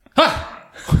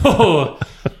Oh.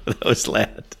 That was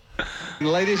loud.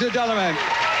 Ladies and gentlemen.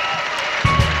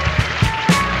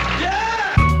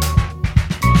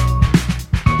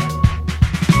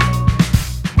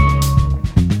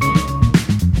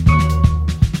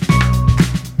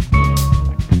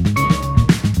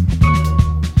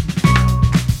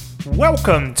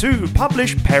 Welcome to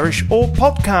Publish, Perish or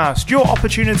Podcast, your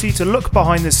opportunity to look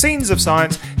behind the scenes of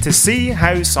science to see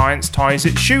how science ties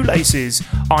its shoelaces.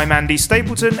 I'm Andy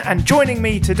Stapleton, and joining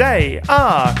me today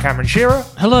are Cameron Shearer.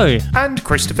 Hello. And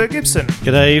Christopher Gibson.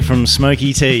 G'day from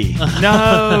Smoky Tea.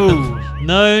 No!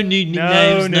 No new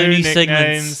nicknames, no new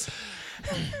segments.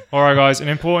 Alright guys, an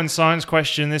important science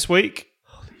question this week.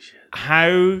 Holy shit.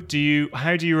 How do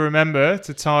you remember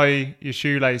to tie your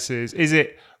shoelaces? Is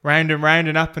it round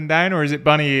and up and down, or is it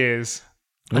bunny ears?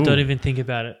 I don't even think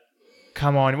about it.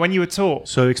 Come on, when you were taught,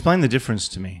 So explain the difference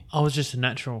to me. I was just a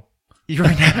natural. you were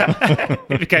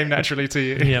it became naturally to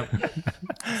you. Yeah.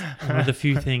 With a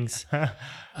few things.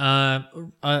 I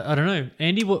don't know.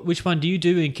 Andy, which one do you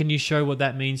do, and can you show what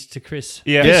that means to Chris?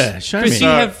 Yeah. Yeah, show Chris, me.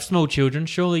 you have small children.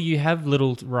 Surely you have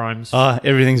little rhymes.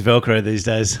 Everything's Velcro these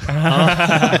days.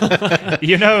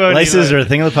 You know, only Laces like- are a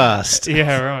thing of the past.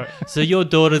 Yeah, right. So your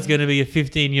daughter's going to be a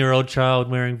 15-year-old child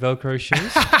wearing Velcro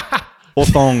shoes? Or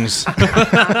thongs.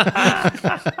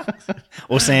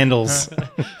 Or sandals.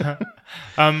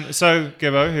 So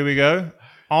Gibbo, here we go.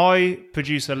 I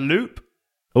produce a loop,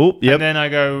 Oh, yep. and then I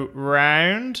go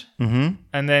round, and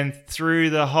then through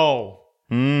the hole.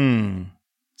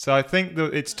 So I think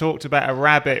that it's talked about a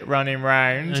rabbit running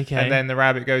round, Okay. and then the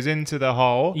rabbit goes into the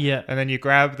hole, Yeah. and then you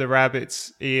grab the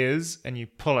rabbit's ears and you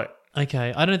pull it.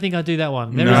 Okay, I don't think I do that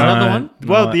one. There is No. another one.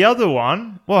 Well, Right. the other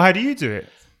one. Well, how do you do it?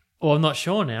 Well, I'm not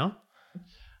sure now.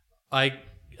 I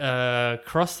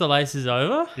cross the laces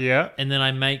over, Yeah, and then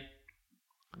I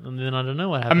don't know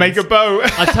what I happens. make a bow.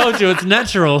 I told you it's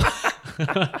natural.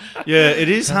 Yeah, it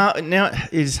is hard. Now,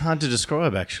 it is hard to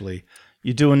describe, actually.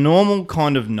 You do a normal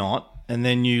kind of knot, and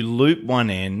then you loop one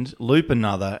end, loop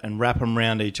another, and wrap them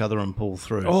around each other and pull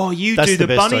through. Oh, you That's do the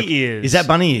best bunny ears. Is that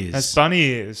bunny ears? That's bunny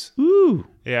ears. Ooh.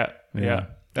 Yeah. I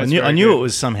That's knew very it good.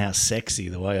 was somehow sexy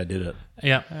the way I did it.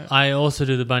 Yeah, I also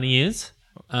do the bunny ears,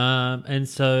 and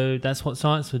so that's what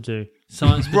science would do.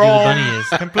 Science would do the bunny ears.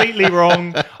 Completely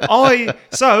wrong.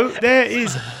 So there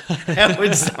is. How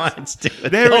would science do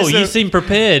it? There Oh, is you a- seem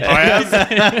prepared. I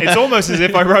am. It's almost as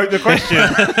if I wrote the question.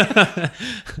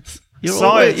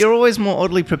 Science. You're always more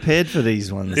oddly prepared for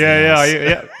these ones.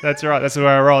 Yeah. That's right. That's the way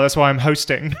I roll. That's why I'm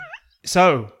hosting.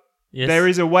 So Yes. there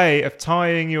is a way of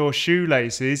tying your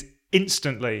shoelaces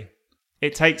instantly.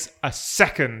 It takes a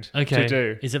second Okay. to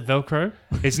do. Is it Velcro?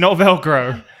 It's not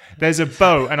Velcro. There's a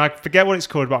bow, and I forget what it's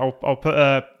called, but I'll put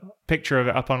a picture of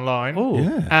it up online. Oh,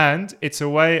 Yeah. And it's a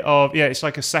way of, it's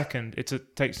like a second it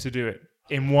takes to do it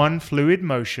in one fluid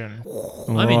motion.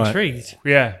 I'm Right. intrigued.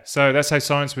 Yeah, so that's how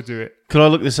science would do it. Could I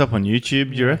look this up on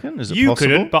YouTube, do you reckon? Is it You possible?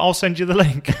 couldn't, but I'll send you the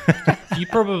link. You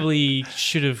probably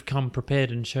should have come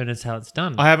prepared and shown us how it's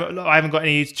done. I haven't got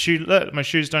any shoe. Look, my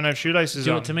shoes don't have shoelaces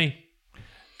Do on. it to me.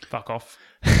 Fuck off.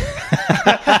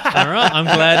 All right. I'm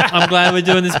glad we're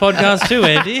doing this podcast too,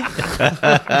 Andy.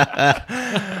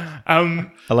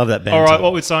 I love that band. All right,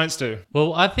 what would science do?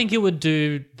 Well, I think it would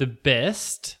do the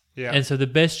best. Yeah. And so the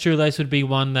best shoelace would be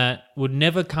one that would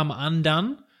never come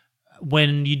undone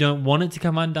when you don't want it to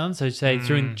come undone. So say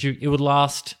it would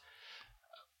last,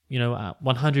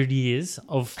 100 years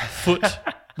of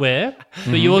footwear,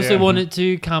 but you also want it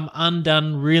to come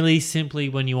undone really simply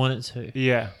when you want it to.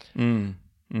 Yeah.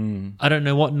 I don't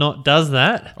know what knot does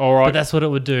that. All right. But that's what it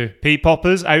would do. Pea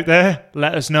poppers out there,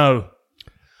 let us know.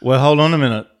 Well, hold on a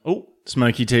minute. Oh,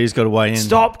 Smoky T's got to weigh in.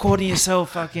 stop calling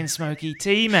yourself fucking Smoky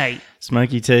Tea, mate.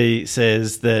 Smoky T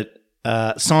says that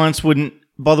science wouldn't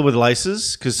bother with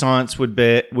laces because science would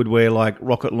wear like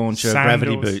rocket launcher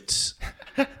gravity Sandals. boots.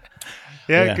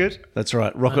 Yeah, good. That's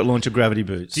right. Rocket launcher gravity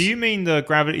boots. Do you mean the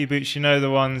gravity boots?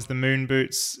 The moon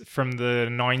boots from the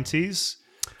 90s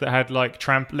that had like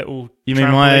You mean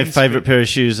my trampolines? favourite pair of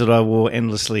shoes that I wore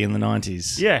endlessly in the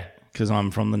 90s? Yeah. Because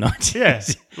I'm from the 90s. Yeah,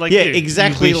 like yeah, you.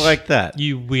 exactly You wish. like that.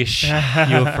 You wish you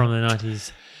were from the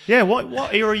 90s. Yeah,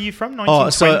 what era are you from? 1920s? Oh,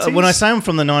 so when I say I'm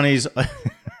from the 90s,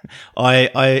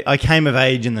 I came of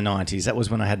age in the 90s. That was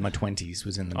when I had my 20s,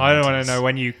 was in the 90s. I don't want to know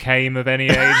when you came of any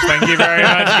age. Thank you very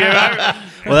much, Gibbo.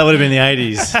 Well, that would have been the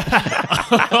 80s.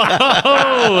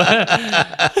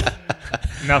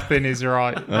 Nothing is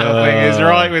right. Nothing is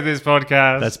right with this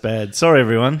podcast. That's bad. Sorry,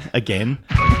 everyone. Again.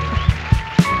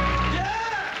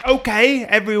 Okay,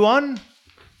 everyone.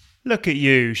 Look at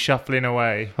you shuffling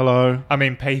away. Hello. I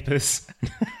mean, papers.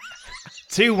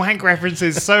 Two wank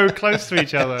references so close to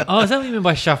each other. Oh, is that what you meant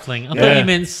by shuffling? I thought you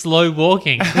meant slow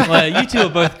walking. Like, you two are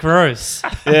both gross.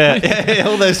 Yeah,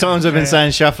 all those times I've been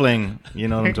saying shuffling, you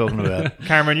know what I'm talking about.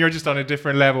 Cameron, you're just on a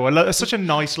different level. Such a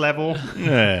nice level.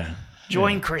 Yeah.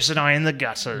 Join Chris and I in the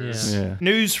gutters. Yeah.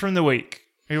 News from the week.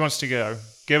 Who wants to go?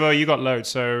 Gibbo, you got loads,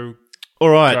 so... All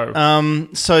right. Go.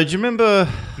 So do you remember...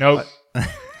 Nope.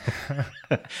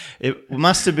 It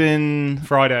must have been a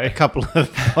Friday. couple of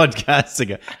podcasts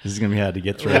ago. This is going to be hard to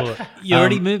get through.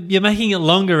 You're making it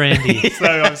longer, Andy.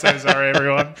 I'm so sorry,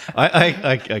 everyone.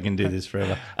 I can do this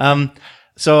forever.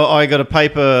 So I got a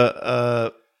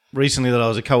paper recently that I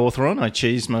was a co-author on. I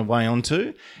cheesed my way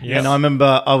onto. Yes. And I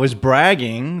remember I was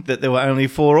bragging that there were only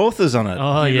 4 authors on it.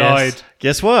 Oh, You yes. lied.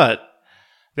 Guess what?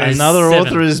 There's Another 7.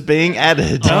 author is being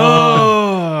added.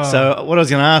 Oh. So what I was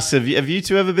going to ask, have you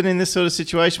two ever been in this sort of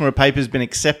situation where a paper's been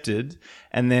accepted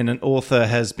and then an author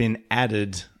has been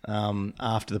added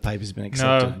after the paper's been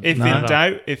accepted?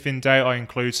 No. If in doubt, I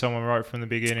include someone right from the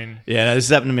beginning. Yeah, this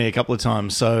has happened to me a couple of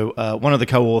times. So one of the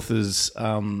co-authors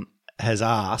has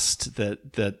asked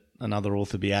that another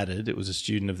author be added. It was a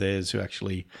student of theirs who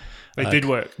actually... They did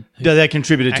work. They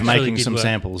contributed to Actually making did some work.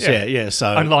 samples. Yeah. Yeah.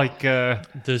 So Unlike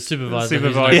The supervisor.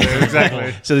 supervisor,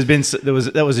 exactly. So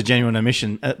that was a genuine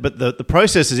omission. But the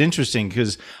process is interesting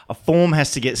because a form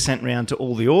has to get sent round to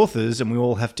all the authors and we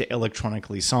all have to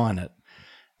electronically sign it.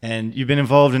 And you've been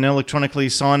involved in electronically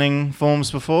signing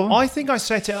forms before? I think I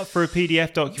set it up for a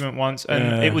PDF document once,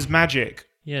 and it was magic.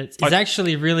 Yeah, it's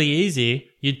actually really easy.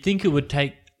 You'd think it would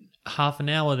take half an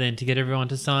hour then to get everyone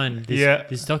to sign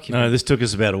this document. No, this took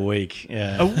us about a week.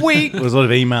 Yeah. A week? There was a lot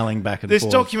of emailing back and This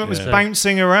forth. document was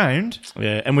bouncing around.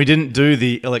 Yeah, and we didn't do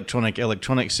the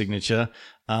electronic signature.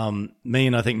 Me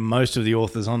and I think most of the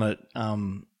authors on it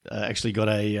actually got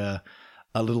a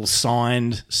little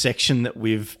signed section that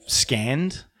we've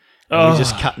scanned. And we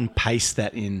just cut and paste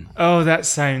that in. Oh, that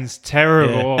sounds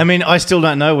terrible. Yeah. I mean, I still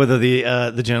don't know whether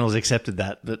the journals accepted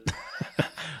that, but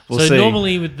we'll so see.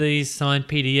 normally with these signed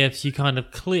PDFs, you kind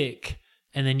of click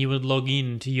and then you would log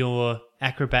in to your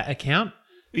Acrobat account.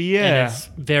 Yeah. And it's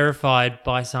verified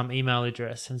by some email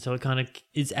address. And so it kind of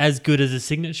is as good as a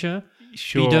signature.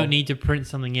 Sure. But you don't need to print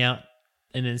something out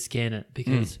and then scan it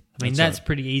because, I mean, that's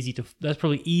pretty easy to, that's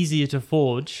probably easier to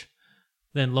forge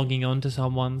than logging on to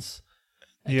someone's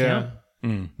account.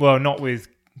 Well, not with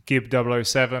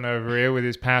Gib007 over here with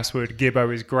his password.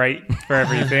 Gibbo is great for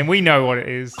everything. We know what it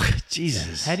is.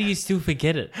 Jesus. How do you still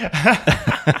forget it?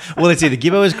 Well, it's either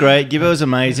Gibbo is great, Gibbo is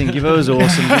amazing, Gibbo is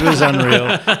awesome, Gibbo is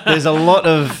unreal. There's a lot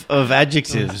of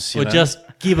adjectives. Or know. just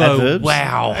Gibbo, Adverbs.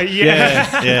 wow.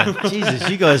 Yeah. Jesus,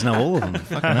 you guys know all of them.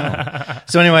 Fucking hell.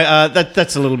 So anyway,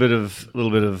 that's a little bit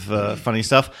of funny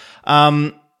stuff.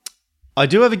 I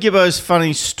do have a Gibbo's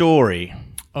funny story.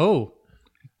 Oh.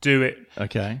 Do it.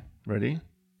 Okay, ready?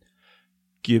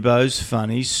 Gibbo's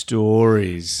funny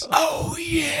stories. Oh,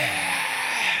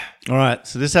 yeah. All right,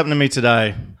 so this happened to me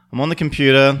today. I'm on the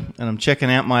computer and I'm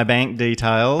checking out my bank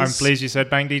details. I'm pleased you said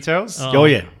bank details. Oh,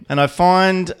 yeah. And I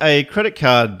find a credit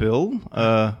card bill,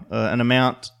 an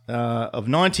amount of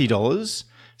 $90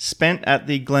 spent at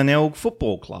the Glenelg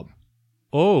Football Club.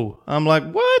 Oh. I'm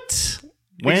like, what?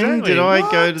 When Exactly, did I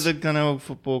what? go to the Glenelg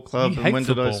Football Club You and hate when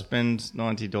did I football. spend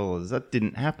 $90? That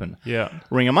didn't happen. Yeah.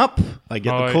 Ring them up. I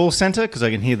get the Right. call center because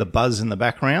I can hear the buzz in the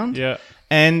background. Yeah.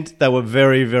 And they were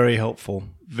very, very helpful.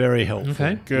 Very helpful.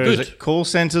 Okay. Good. Because at call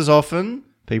centers often,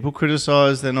 people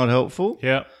criticize they're not helpful.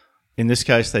 Yeah. In this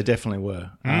case, they definitely were.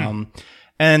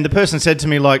 And the person said to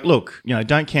me, like, look,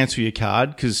 don't cancel your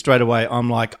card because straight away I'm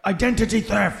like, identity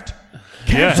theft.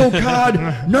 Cancel card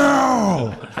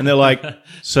now. And they're like,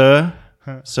 sir,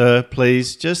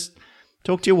 please just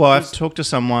talk to your wife, talk to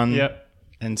someone Yeah.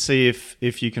 and see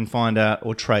if you can find out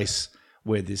or trace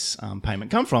where this payment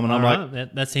come from. And I'm All like,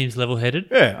 right, that seems level-headed.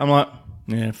 yeah, I'm like,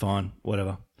 yeah, fine,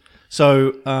 whatever.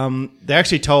 So they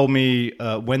actually told me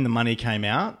when the money came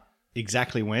out,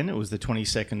 exactly when. It was the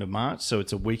 22nd of March, so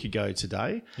it's a week ago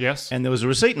today. Yes. And there was a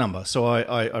receipt number. So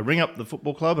I ring up the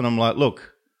football club and I'm like,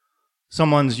 look,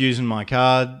 someone's using my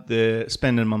card. They're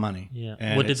spending my money. Yeah.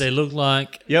 And What did they look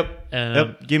like? Yep.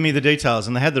 Give me the details.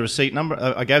 And they had the receipt number.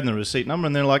 I gave them the receipt number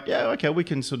and they're like, yeah, okay, we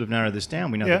can sort of narrow this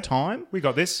down. We know Yeah. the time. We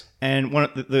got this. And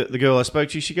the girl I spoke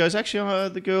to, she goes, actually,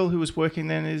 the girl who was working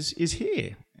then is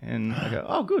here. And I go,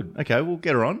 oh, good. Okay, we'll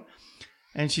get her on.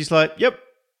 And she's like, yep,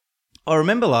 I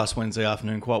remember last Wednesday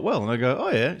afternoon quite well. And I go,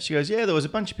 oh, yeah. She goes, yeah, there was a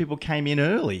bunch of people came in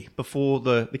early before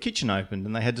the kitchen opened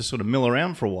and they had to sort of mill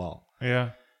around for a while. Yeah.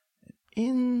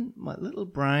 In my little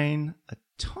brain, a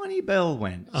tiny bell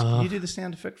went. Can you do the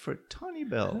sound effect for a tiny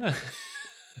bell?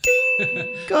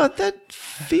 Ding. God, that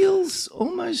feels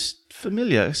almost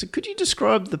familiar. So could you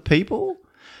describe the people?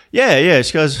 Yeah.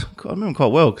 She goes, I remember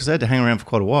quite well because they had to hang around for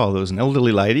quite a while. There was an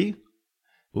elderly lady.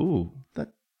 Ooh, that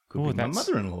could be my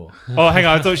mother-in-law. Oh, hang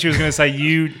on. I thought she was going to say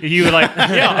you were like,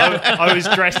 yeah, I was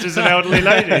dressed as an elderly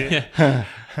lady.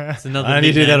 It's another I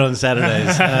only do nickname. that on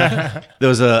Saturdays. There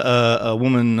was a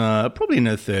woman, probably in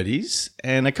her 30s,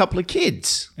 and a couple of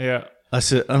kids. Yeah. I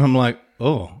said, and I'm like,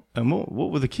 oh, and what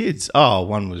were the kids? Oh,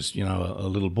 one was, a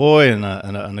little boy and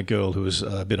a girl who was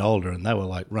a bit older, and they were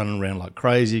like running around like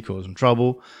crazy, causing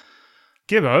trouble.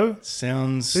 Gibbo.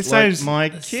 Sounds This like sounds- my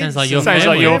Sounds kids. like your Sounds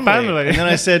like family. your family. And then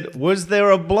I said, was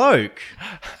there a bloke?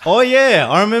 Oh, yeah,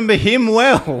 I remember him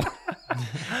well.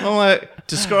 I'm like,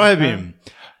 describe him.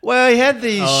 Well, he had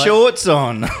these shorts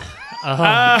on. And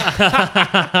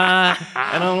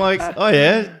I'm like, oh,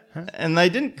 yeah. And they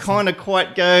didn't kind of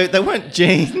quite go, they weren't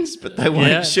jeans, but they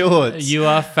weren't shorts. You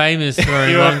are famous for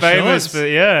wearing You long are famous shorts. for,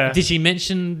 yeah. Did she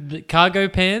mention the cargo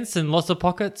pants and lots of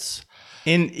pockets?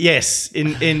 In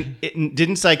it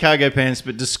didn't say cargo pants,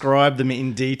 but described them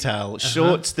in detail.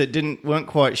 Shorts that weren't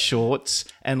quite shorts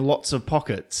and lots of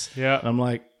pockets. Yeah. And I'm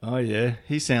like, oh yeah,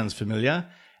 he sounds familiar.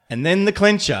 And then the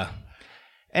clencher.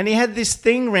 And he had this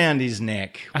thing round his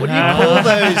neck. What do you call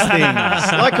those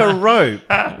things? Like a rope.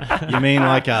 You mean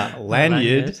like a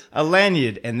lanyard? A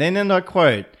lanyard. And then, and I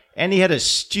quote, and he had a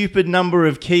stupid number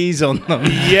of keys on them.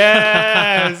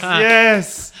 Yes.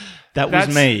 That was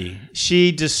That's- me.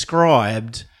 She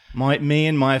described me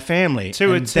and my family.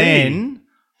 To a and T. then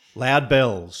loud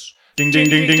bells. Ding, ding,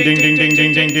 ding, ding, ding, ding, ding,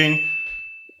 ding, ding, ding.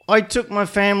 I took my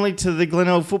family to the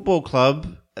Glenelg Football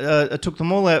Club. I took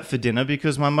them all out for dinner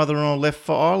because my mother-in-law left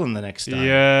for Ireland the next day.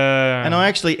 Yeah. And I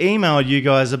actually emailed you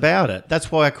guys about it.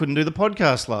 That's why I couldn't do the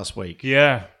podcast last week.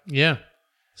 Yeah. Yeah.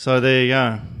 So there you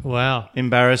go. Wow.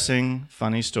 Embarrassing,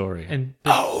 funny story. And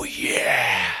Oh,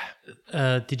 yeah.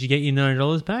 did you get your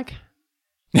 $90 back?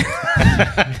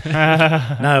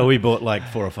 No, we bought like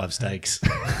 4 or 5 steaks.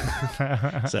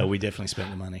 So we definitely spent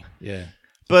the money. Yeah.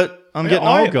 But I'm getting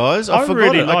old, guys. I forgot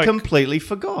really it. I like- completely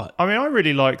forgot. I mean, I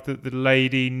really like that the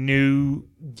lady knew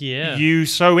Yeah. you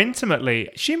so intimately.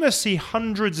 She must see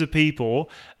hundreds of people,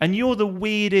 and you're the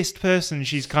weirdest person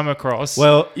she's come across.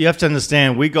 Well, you have to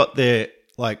understand, we got there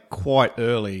like quite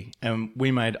early and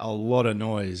we made a lot of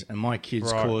noise and my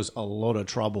kids Right. caused a lot of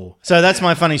trouble. So that's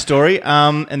my funny story.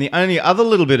 And the only other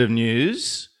little bit of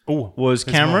news Ooh, was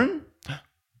there's Cameron,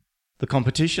 the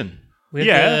competition. We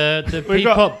Yeah. have the We've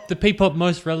got- P-pop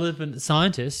most relevant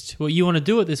scientist. Well, you want to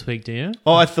do it this week, do you?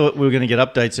 Oh, I thought we were going to get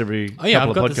updates every Oh, yeah, couple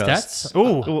I've of got the podcasts. stats.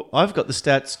 Ooh. Oh, I've got the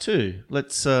stats too.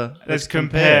 Let's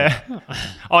compare.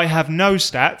 I have no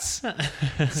stats.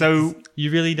 So,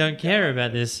 You really don't care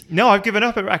about this. no, I've given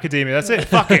up at academia. That's it.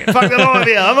 Fuck it. Fuck the lot of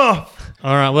you. I'm off.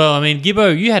 All right. Well, I mean,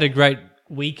 Gibbo, you had a great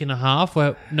week and a half.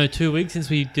 Well, no, 2 weeks since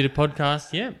we did a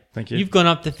podcast. Yeah. Thank you. You've gone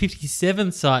up to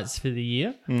 57 sites for the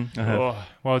year. Oh,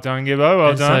 well done, Gibbo. Well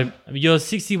And done. so your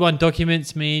 61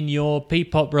 documents mean your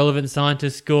P-pop relevant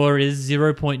scientist score is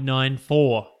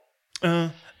 0.94.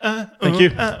 Thank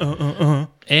you.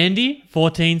 Andy,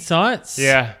 14 sites.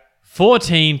 Yeah.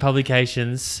 14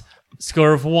 publications.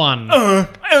 Score of 1.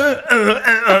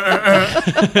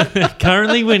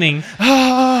 Currently winning.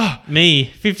 Me,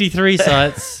 53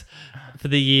 sites for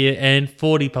the year and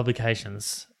 40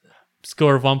 publications.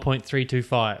 Score of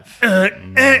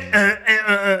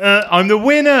 1.325. I'm the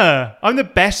winner. I'm the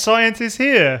best scientist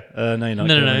here. No, you're not.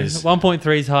 No. doing this.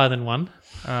 1.3 is higher than 1.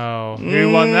 Oh,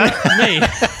 who won that? Me.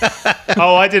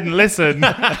 Oh, I didn't listen.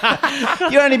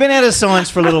 You've only been out of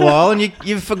science for a little while, and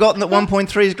you've forgotten that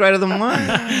 1.3 is greater than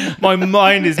 1. My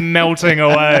mind is melting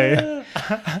away.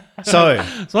 So I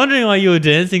was wondering why you were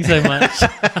dancing so much.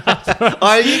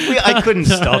 I couldn't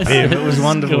stop him. It was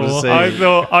wonderful to Score. see. I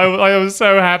thought I was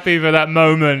so happy for that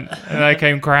moment, and I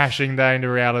came crashing down to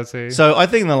reality. So I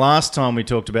think the last time we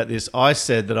talked about this, I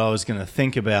said that I was going to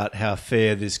think about how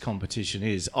fair this competition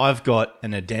is. I've got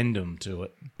an addendum to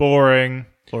it, Boring.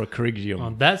 or a corrigium.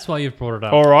 Oh, that's why you've brought it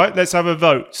up. All right, let's have a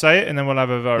vote. Say it, and then we'll have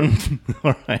a vote.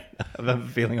 All right. I have a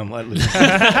feeling I might lose.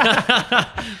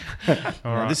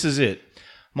 No, this is it.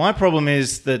 My problem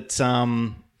is that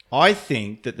I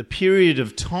think that the period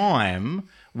of time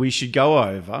we should go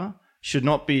over should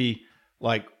not be,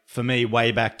 like, for me,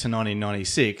 way back to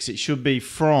 1996. It should be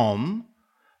from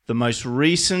the most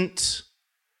recent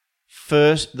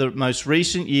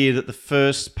year that the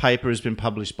first paper has been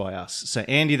published by us. So,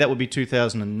 Andy, that would be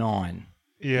 2009.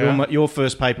 Yeah. Your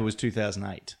first paper was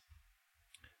 2008.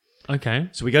 Okay.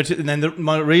 So we go to, and then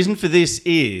my reason for this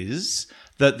is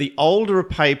that the older a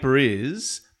paper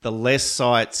is, the less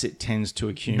sites it tends to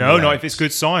accumulate. No, not if it's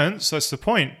good science. That's the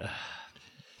point.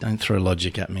 Don't throw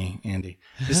logic at me, Andy.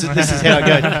 This is how it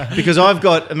goes. Because I've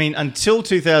got, until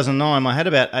 2009, I had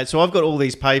about 8. So I've got all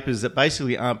these papers that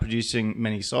basically aren't producing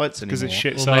many sites anymore. Because it's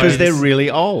shit Well, sites. Because they're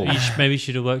really old. Maybe you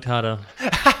should have worked harder.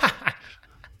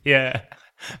 Yeah,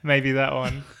 maybe that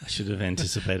one. I should have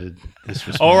anticipated this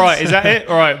response. All right, is that it?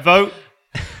 All right, vote.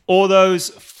 All those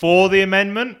for the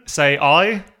amendment, say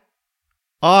aye.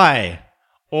 Aye.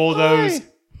 All those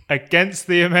against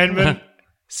the amendment,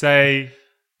 say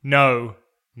no.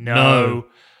 No.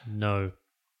 No.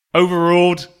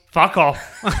 Overruled. Fuck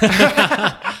off.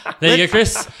 There you go,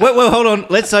 Chris. Wait, hold on.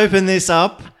 Let's open this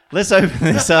up.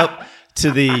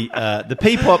 To the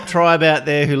Peepop tribe out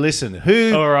there who listen.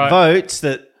 Who All right. votes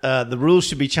that the rules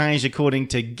should be changed according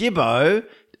to Gibbo,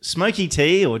 Smoky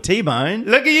T, or T-Bone?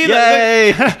 Look at you.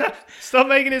 Yay! Stop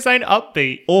making it sound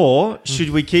upbeat. Or should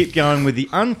we keep going with the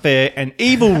unfair and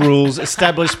evil rules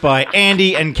established by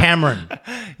Andy and Cameron?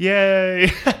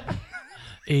 Yay.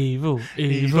 Evil.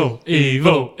 I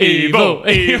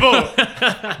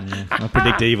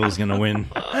predict evil's going to win.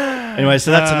 Anyway,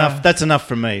 so that's enough. That's enough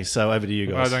from me. So over to you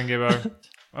Well guys. done, Gibbo.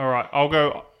 All right,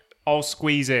 I'll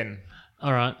squeeze in.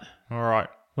 All right. All right,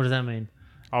 What does that mean?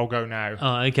 I'll go now.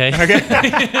 Oh, okay.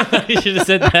 You should have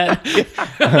said that.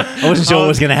 I wasn't sure what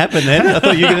was going to happen then. I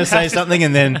thought you were going to say something,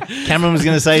 and then Cameron was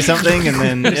going to say something,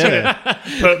 and then yeah.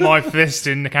 Put my fist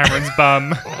in Cameron's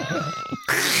bum.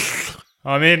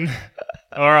 I'm in.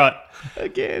 All right.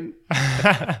 Again.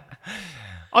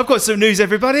 I've got some news,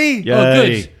 everybody. Yay. Oh,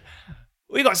 good.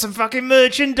 We got some fucking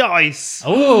merchandise.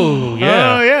 Oh,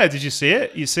 yeah. Oh, yeah. Did you see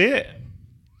it? You see it?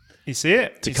 You see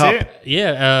it? It's a You cup. see it?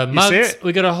 Yeah, see mugs. it?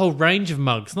 We got a whole range of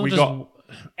mugs. Not We just got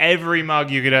every mug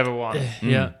you could ever want.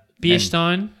 yeah.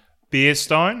 Bierstein, Beer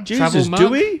stein. Jesus, mug? do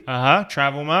we?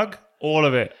 Travel mug. All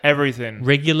of it. Everything.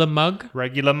 regular mug,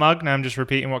 Regular mug. Now I'm just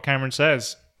repeating what Cameron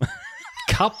says.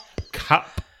 cup.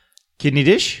 Cup. Kidney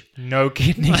dish? No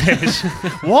kidney dish.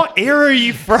 What era are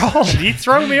you from? You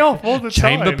throw me off all the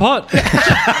Chamber time. pot.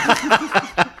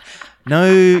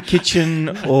 No kitchen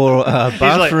or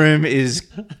bathroom is.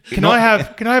 Can I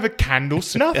have a candle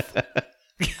snuff?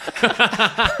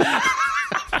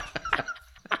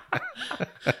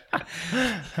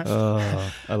 I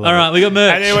love All right, we got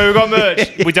merch. Anyway, we've got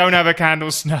merch. We don't have a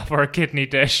candle snuff or a kidney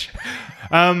dish.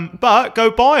 But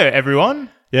go buy it, everyone.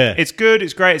 Yeah. It's good.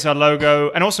 It's great. It's our logo.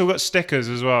 And also we've got stickers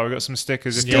as well. We've got some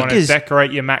stickers if you want to Stickers?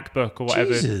 decorate your MacBook or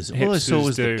whatever. Jesus, all I saw hipsters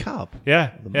was do. the cup.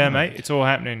 Yeah. Yeah, mug. mate. It's all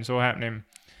happening. It's all happening.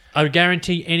 I would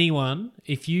guarantee anyone,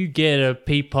 if you get a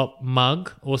Peepop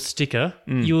mug or sticker,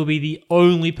 you will be the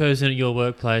only person at your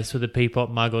workplace with a Peepop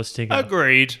mug or sticker.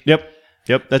 Agreed. Yep.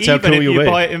 That's Even how cool if you'll you be.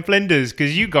 buy it in Flinders,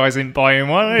 because you guys ain't buying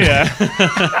one, are you?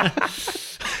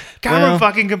 Cameron Well-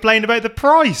 fucking complained about the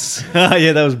price.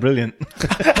 Yeah, that was brilliant.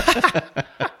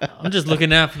 I'm just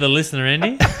looking out for the listener,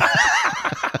 Andy.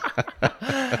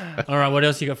 All right, what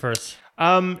else you got for us?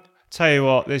 Tell you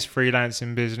what, this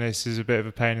freelancing business is a bit of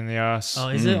a pain in the ass. Oh,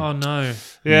 is it? Oh, no.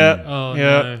 Yeah. Oh,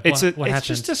 yeah. no. It's What it's happened?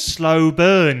 just a slow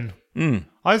burn.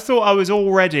 I thought I was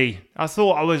all ready. I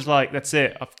thought I was like, that's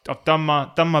it. I've done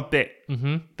my bit.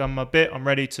 Done my bit. I'm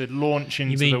ready to launch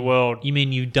into the world. You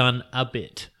mean you've done a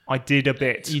bit? I did a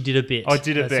bit. You did a bit. I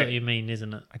did a That's bit. what you mean,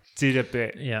 isn't it? Did a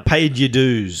bit. Yeah. Paid your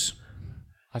dues.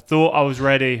 I thought I was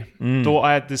ready. Thought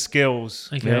I had the skills.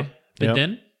 Okay. Yep. But Yep.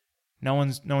 then? No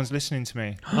one's listening to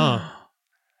me. Oh.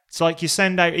 It's like you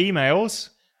send out emails.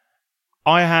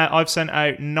 I've sent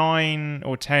out 9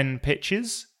 or 10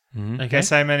 pitches. Okay. Guess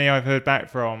how many I've heard back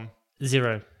from?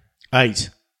 0. 8.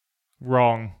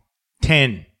 Wrong.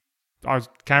 10.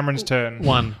 Cameron's turn.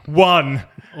 1. 1.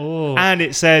 Oh. And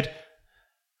it said,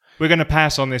 we're going to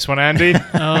pass on this one, Andy.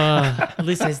 At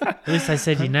least I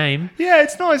said your name. Yeah,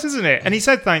 it's nice, isn't it? And he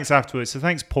said thanks afterwards. So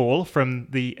thanks, Paul, from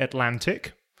the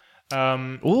Atlantic.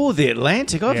 Oh, the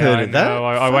Atlantic. I've heard I of that. know.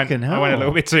 I went a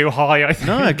little bit too high, I think.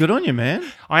 No, good on you, man.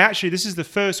 This is the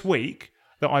first week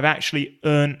that I've actually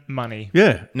earned money.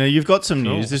 Yeah. No, you've got some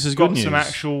news. This is good news. Some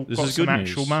actual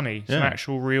money, Yeah. some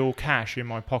actual real cash in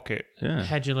my pocket. Yeah.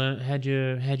 How'd you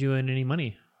earn any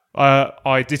money?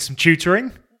 I did some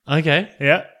tutoring. Okay.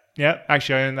 Yeah.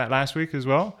 Actually, I earned that last week as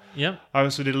well. Yep. I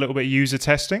also did a little bit of user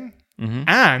testing.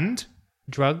 And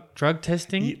Drug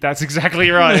testing? that's exactly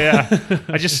right, yeah.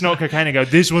 I just snort cocaine and go,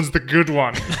 this one's the good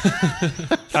one.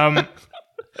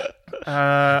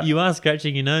 You are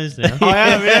scratching your nose now. I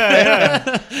am,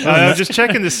 yeah. I'm just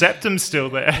checking the septum's still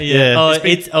there. Yeah.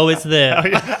 Oh, it's there.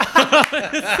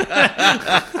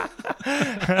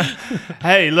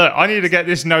 Hey, look, I need to get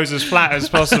this nose as flat as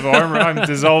possible. I'm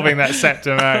dissolving that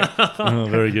septum out. Oh,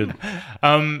 very good.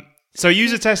 So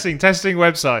user testing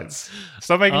websites.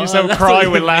 Stop making yourself that's cry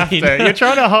what with you laughter. mean. You're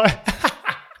trying to hide.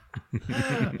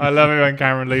 I love it when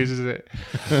Cameron loses it.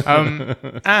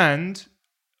 And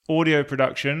audio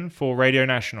production for Radio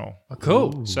National. Oh,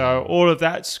 cool. So all of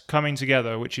that's coming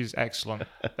together, which is excellent.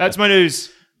 That's my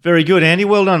news. Very good, Andy.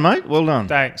 Well done, mate. Well done.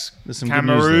 Thanks. There's some good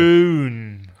news there.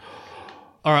 Cameroon.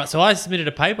 All right, so I submitted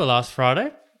a paper last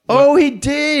Friday Oh, he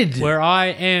did. where I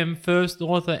am first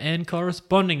author and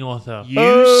corresponding author.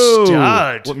 You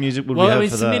stud. What music would Well, we I have mean,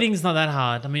 for that? submitting's not that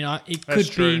hard. I mean, it That's could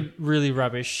true. be really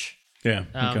rubbish. Yeah.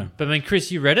 Okay. But I mean,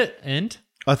 Chris, you read it, and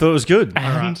I thought it was good.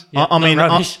 And Yeah, I mean,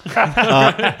 not rubbish.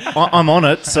 I'm on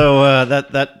it, so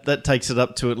that takes it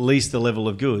up to at least the level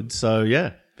of good. So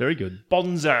yeah, very good.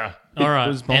 Bonza. All right, It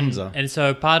was Bonza. and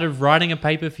so part of writing a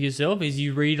paper for yourself is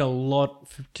you read a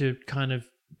lot to kind of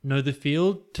know the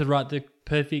field to write the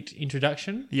perfect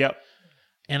introduction. Yep.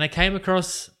 And I came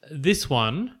across this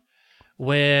one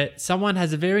where someone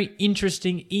has a very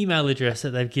interesting email address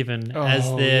that they've given as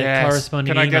their yes.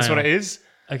 corresponding Can I email. guess what it is?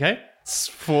 Okay.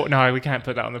 No, we can't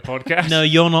put that on the podcast. No,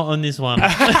 you're not on this one.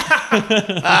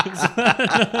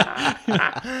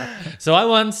 So I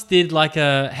once did like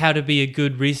a how to be a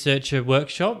good researcher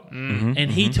workshop,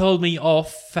 and he told me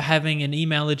off for having an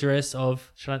email address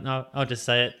of, I'll just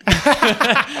say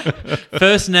it.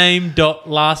 First name dot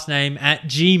last name at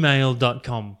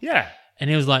gmail.com. Yeah. And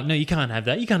he was like, no, you can't have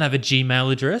that. You can't have a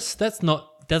Gmail address.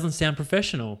 Doesn't sound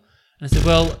professional. And I said,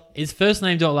 well, it's first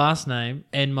name dot last name,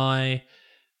 and my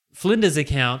Flinders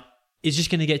account is just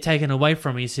going to get taken away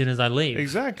from me as soon as I leave.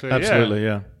 Exactly. Absolutely,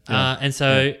 yeah.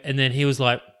 And then he was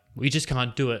like, we just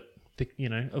can't do it. You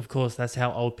know, of course, that's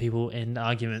how old people end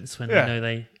arguments when Yeah.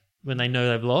 they know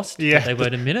they've lost. Yeah. But they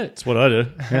won't admit it. That's what I do.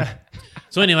 Yeah.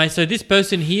 So anyway, so this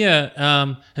person here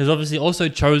has obviously also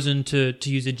chosen to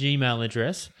use a Gmail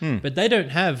address, but they don't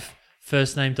have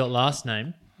first name dot last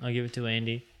name. I'll give it to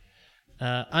Andy.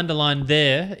 Underlined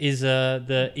there is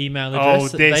the email address Oh,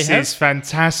 that they this have is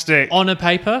fantastic. on a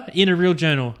paper in a real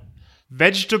journal.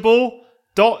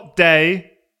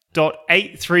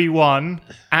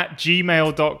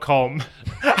 vegetable.day.831@gmail.com.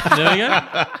 There we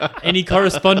go. Any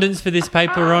correspondence for this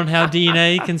paper on how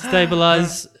DNA can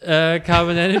stabilize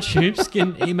carbon nanotubes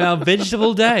can email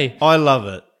Vegetable Day. I love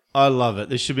it. I love it.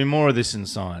 There should be more of this in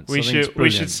science. We I think it's should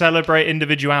brilliant. celebrate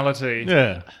individuality.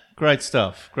 Yeah. Great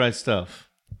stuff. Great stuff.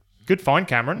 Good find,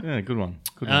 Cameron. Yeah, good one.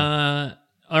 Good one.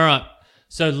 All right.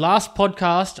 So last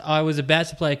podcast, I was about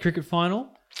to play a cricket final,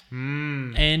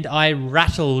 and I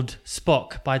rattled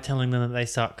Spock by telling them that they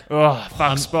suck. Oh,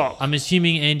 fuck Spock. I'm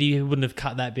assuming Andy wouldn't have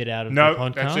cut that bit out of the No,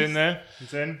 podcast. that's in there.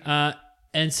 It's in.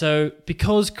 And so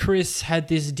because Chris had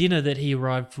this dinner that he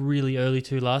arrived really early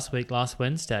to last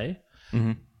Wednesday,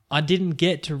 I didn't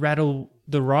get to rattle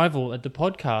the rival at the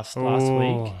podcast last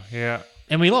week, Yeah.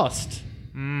 and we lost.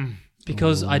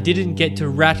 Because I didn't get to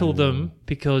rattle them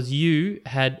because you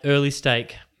had early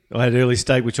steak. I had early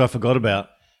steak, which I forgot about,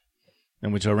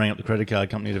 and which I rang up the credit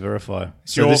card company to verify.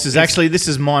 So your- this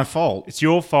is my fault. It's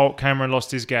your fault Cameron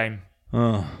lost his game.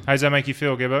 Oh. How does that make you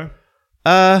feel, Gibbo?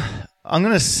 I'm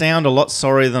going to sound a lot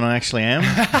sorrier than I actually am,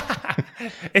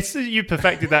 It's that you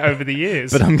perfected that over the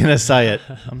years. but I'm going to say it.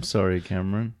 I'm sorry,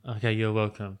 Cameron. Okay, you're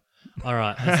welcome. All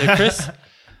right. So Chris,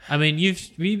 I mean, you've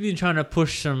been trying to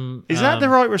push some. Is that the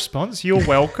right response? You're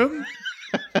welcome?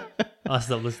 I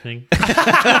stopped listening.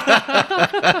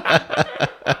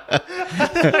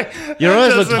 Your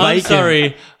eyes look I'm vacant.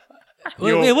 sorry.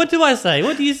 You're- What do I say?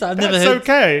 What do you say? I've never That's heard.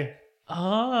 okay.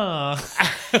 Ah.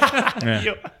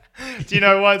 Do you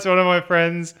know once one of my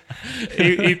friends,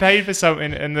 he paid for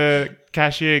something and the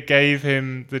cashier gave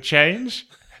him the change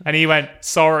and he went,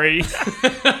 sorry.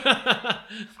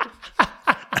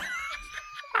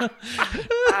 All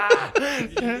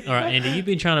right, Andy, you've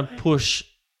been trying to push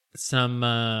some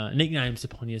nicknames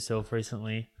upon yourself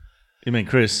recently. You mean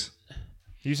Chris?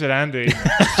 You said Andy.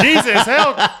 Jesus,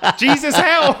 help! Jesus,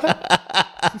 help!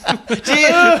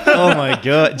 Oh my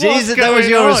God, Jesus! That was going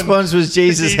your on? response. Was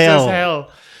Jesus hell?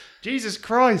 Jesus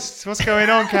Christ, what's going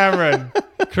on, Cameron?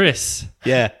 Chris,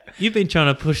 Yeah, you've been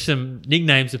trying to push some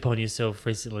nicknames upon yourself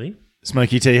recently,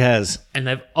 Smoky T has. and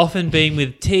they've often been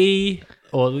with T,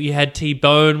 or you had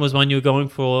T-Bone was one you were going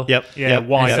for. Yep. Yeah, Yep.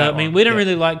 why? So, that I mean, one. we don't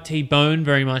really like T-Bone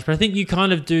very much, but I think you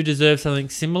kind of do deserve something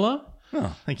similar.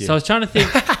 Oh, thank you. So I was trying to think,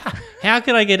 how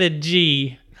could I get a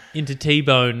G into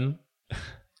T-Bone?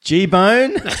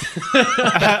 G-Bone. No,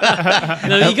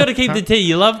 you got to keep the T.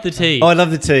 You love the T. Oh, I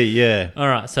love the T. Yeah. All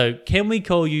right, so can we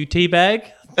call you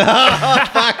Teabag?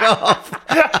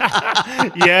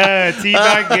 Yeah,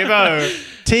 Teabag Gibbo.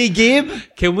 T-Gib.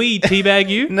 Can we teabag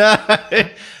you? No,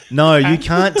 no, you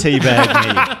can't teabag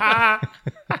me.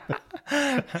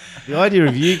 The idea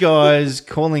of you guys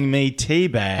calling me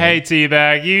teabag Hey,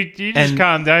 Teabag, you just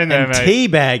calm down there, and mate.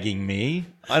 teabagging me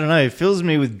I don't know. It fills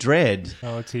me with dread.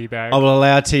 Oh, teabag. I will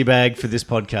allow teabag for this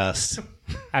podcast.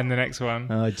 And the next one.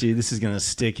 Oh, gee, this is going to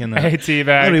stick, isn't Hey, it? I'm going to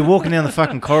teabag. be walking down the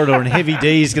fucking corridor and Heavy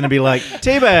D is going to be like,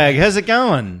 Teabag, how's it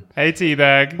going? Hey,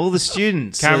 teabag. All the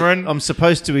students Cameron. that I'm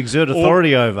supposed to exert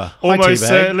authority over. Hi, Almost Teabag.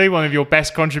 certainly one of your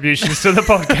best contributions to the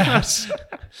podcast.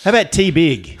 How about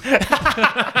T-Big?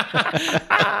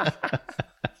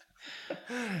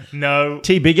 No.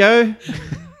 T-Bigo?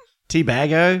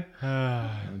 T-Bago?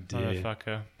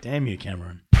 Motherfucker. Damn you,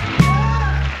 Cameron.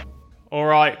 All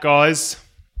right, guys.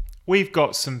 We've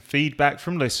got some feedback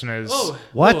from listeners.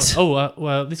 What?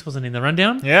 Well, this wasn't in the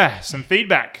rundown. Yeah, some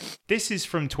feedback. This is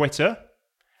from Twitter,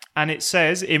 and it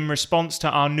says, in response to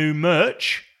our new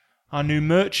merch, our new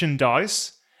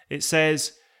merchandise, it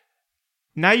says,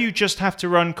 now you just have to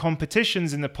run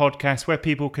competitions in the podcast where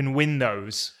people can win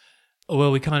those.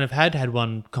 Well, we kind of had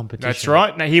one competition. That's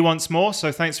right. Now he wants more,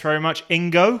 so thanks very much,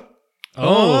 Ingo.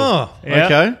 Oh, Yeah.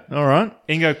 okay. All right.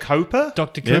 Ingo Coper?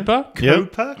 Dr. Cooper.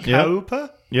 Yep. Coper? Yep. Coper?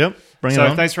 Yep. Bring So it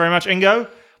on. thanks very much, Ingo.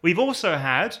 We've also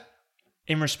had,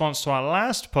 in response to our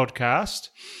last podcast,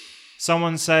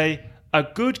 someone say, a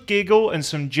good giggle and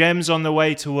some gems on the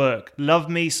way to work. Love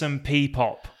me some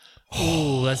P-pop.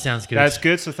 Oh, that sounds good. That's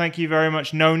good. So thank you very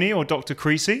much, Noni or Dr.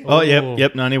 Creasy. Oh,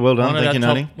 yep. Nani, well done. Thank you,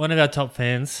 Nani. One of our top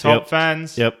fans. Top Yep.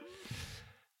 fans. Yep.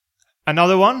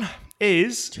 Another one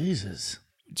is, Jesus.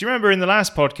 do you remember in the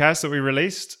last podcast that we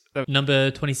released,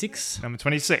 Number 26. number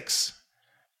 26,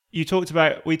 we talked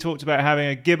about having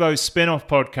a Gibbo spin-off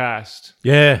podcast.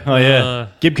 Yeah. Oh, yeah.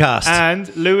 Gibcast.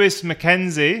 And Lewis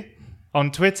Mackenzie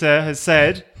on Twitter has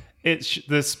said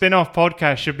the spin-off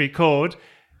podcast should be called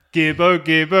Gibbo,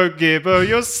 Gibbo, Gibbo,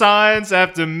 your science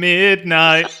after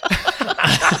midnight.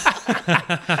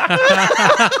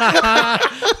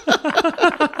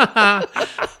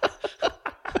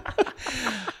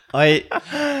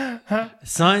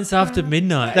 Science After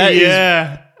Midnight. That is-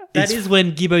 Yeah. That is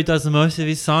when Gibbo does the most of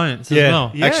his science as yeah.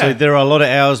 well. Yeah. Actually, there are a lot of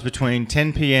hours between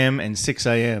 10 p.m. and 6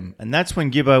 a.m. And that's when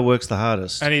Gibbo works the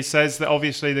hardest. And he says that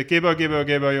obviously the Gibbo, Gibbo,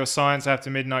 Gibbo, your science after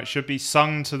midnight should be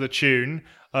sung to the tune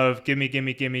of Gimme,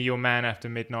 Gimme, Gimme, Your Man After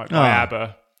Midnight by Oh,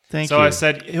 ABBA. Thank So you. I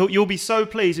said, you'll be so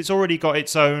pleased. It's already got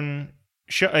its own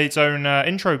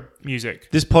intro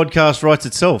music. This podcast writes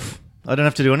itself. I don't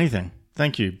have to do anything.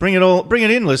 Thank you. Bring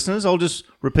it in, listeners. I'll just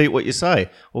repeat what you say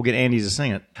or get Andy to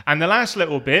sing it. And the last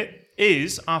little bit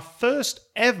is our first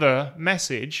ever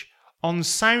message on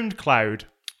SoundCloud.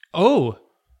 Oh,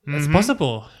 that's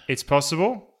possible. It's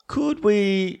possible. Could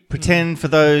we pretend for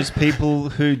those people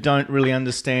who don't really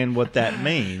understand what that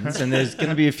means, and there's going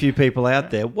to be a few people out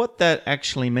there, what that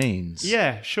actually means?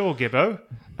 Yeah, sure, Gibbo.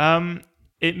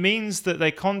 It means that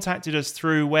they contacted us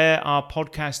through where our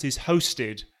podcast is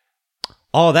hosted.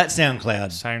 Oh, that's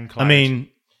SoundCloud. SoundCloud. I mean,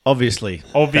 obviously.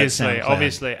 that's SoundCloud.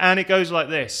 Obviously. And it goes like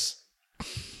this.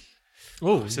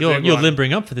 Oh, a you're big one.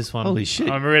 limbering up for this one. Holy shit.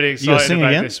 I'm really You gotta excited sing about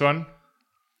again? this one.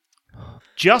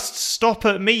 Just stop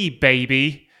at me,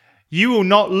 baby. You will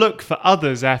not look for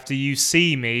others after you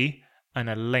see me. And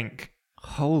a link.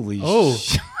 Holy Oh.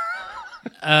 shit.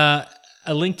 A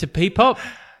link to P-pop.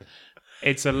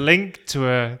 It's a link to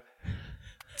a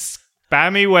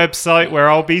spammy website where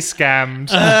I'll be scammed.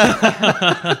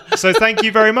 So thank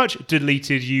you very much,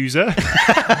 deleted user.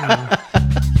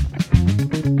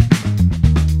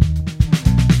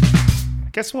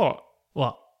 Guess what?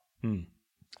 What?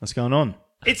 What's going on?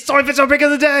 It's time for Topic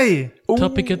of the Day.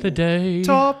 Topic of the day.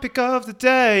 Topic of the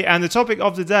Day. And the topic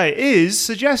of the day is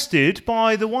suggested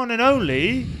by the one and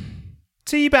only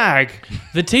Teabag.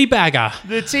 The Teabagger.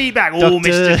 The Teabag. Oh, Dr.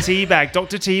 Mr. Teabag.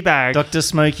 Dr. Teabag. Dr.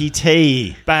 Smokey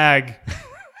T. Bag.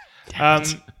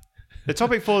 The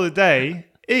topic for the day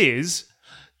is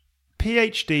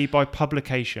PhD by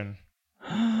publication.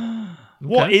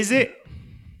 What is it?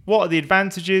 What are the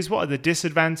advantages? What are the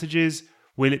disadvantages?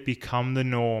 Will it become the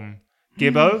norm?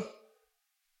 Gibbo,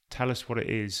 tell us what it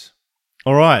is.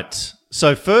 All right.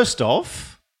 So first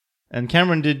off, and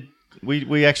Cameron did,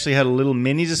 we actually had a little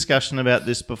mini discussion about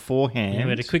this beforehand. Yeah, we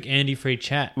had a quick Andy-free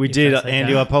chat. We if did, that's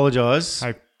Andy. okay. I apologise.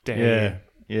 How dare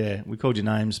Yeah. We called you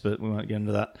names, but we won't get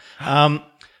into that.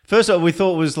 First off, we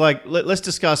thought was like, let's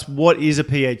discuss what is a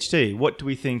PhD. What do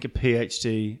we think a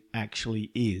PhD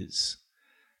actually is?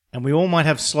 And we all might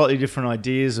have slightly different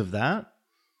ideas of that.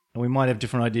 And we might have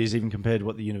different ideas even compared to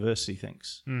what the university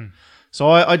thinks. So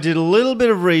I did a little bit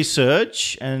of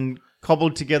research and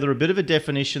cobbled together a bit of a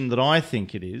definition that I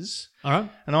think it is. All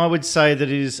right. And I would say that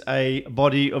it is a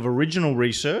body of original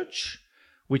research,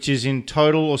 which is in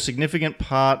total or significant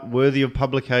part worthy of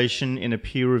publication in a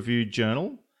peer-reviewed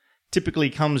journal. Typically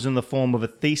comes in the form of a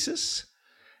thesis,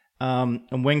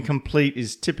 and when complete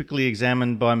is typically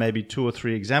examined by maybe 2 or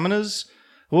 3 examiners,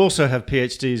 who also have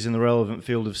PhDs in the relevant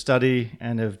field of study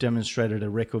and have demonstrated a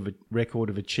record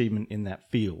of achievement in that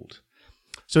field.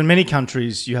 So in many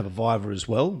countries, you have a viva as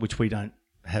well, which we don't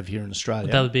have here in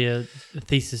Australia. That would be a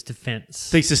thesis defense.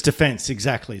 Thesis defense,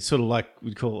 exactly. Sort of like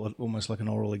we'd call it almost like an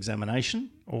oral examination.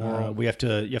 You have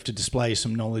to display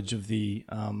some knowledge of the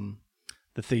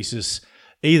thesis,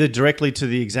 either directly to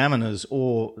the examiners,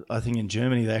 or I think in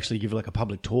Germany they actually give like a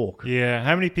public talk. Yeah.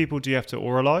 How many people do you have to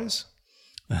oralize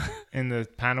in the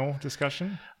panel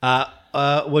discussion?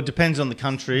 Well, it depends on the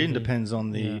country and depends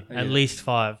on the At least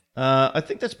 5. I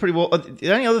think that's pretty well.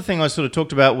 The only other thing I sort of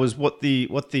talked about was what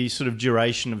the sort of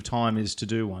duration of time is to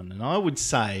do one. And I would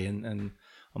say, and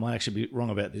I might actually be wrong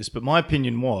about this, but my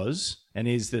opinion was and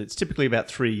is that it's typically about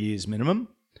 3 years minimum.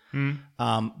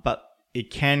 But it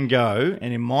can go,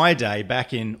 and in my day,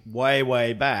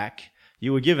 way back,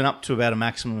 you were given up to about a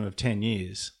maximum of 10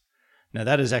 years. Now,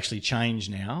 that has actually changed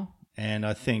now, and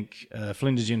I think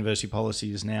Flinders University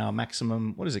policy is now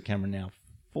maximum, what is it, Cameron, now?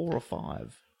 4 or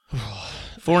 5?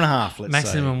 4.5, let's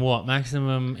Maximum say. what?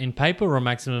 Maximum in paper or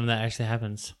maximum that actually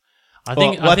happens? I At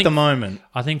think the moment.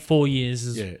 I think 4 years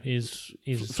is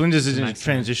Flinders is in a maximum.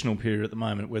 transitional period at the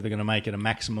moment where they're going to make it a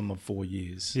maximum of 4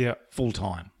 years. Yeah. Full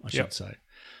time, I should Yep. say.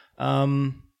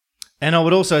 And I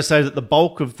would also say that the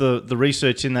bulk of the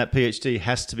research in that PhD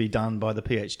has to be done by the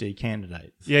PhD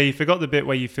candidate. Yeah, you forgot the bit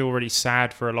where you feel really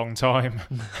sad for a long time.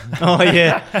 Oh,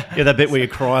 yeah. Yeah, that bit where you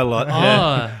cry a lot.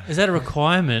 Yeah. Oh, is that a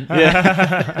requirement?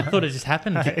 Yeah. I thought it just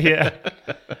happened. Yeah.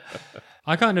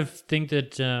 I kind of think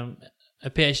that a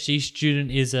PhD student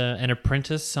is an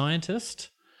apprentice scientist.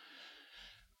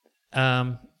 So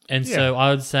I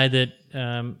would say that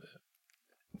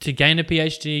to gain a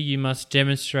PhD, you must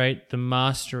demonstrate the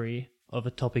mastery of a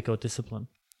topic or discipline.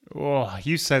 Oh,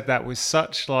 you said that with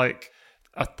such like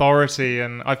authority,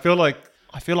 and I feel like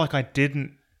I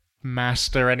didn't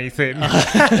master anything.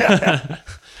 Yeah,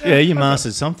 you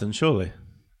mastered something, surely.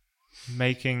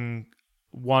 Making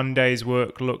 1 day's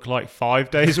work look like 5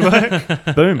 days' work.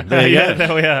 Boom. There you go.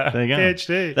 There we are. There you go.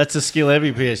 PhD. That's a skill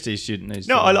every PhD student needs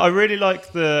No, to do. I really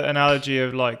like the analogy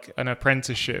of like an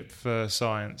apprenticeship for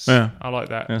science. Yeah. I like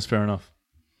that. That's fair enough.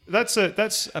 That's a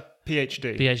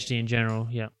PhD. PhD in general,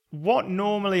 yeah. What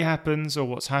normally happens, or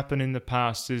what's happened in the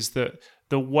past, is that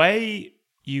the way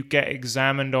you get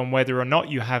examined on whether or not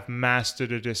you have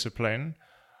mastered a discipline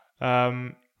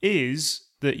is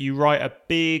that you write a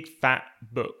big fat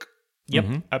book.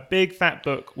 Yep. A big fat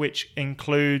book which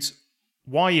includes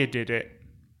why you did it,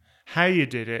 how you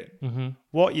did it,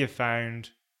 what you found,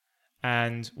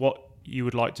 and what you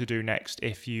would like to do next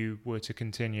if you were to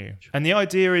continue. And the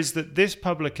idea is that this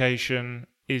publication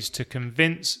is to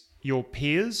convince your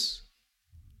peers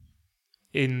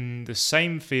in the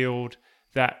same field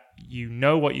that you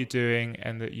know what you're doing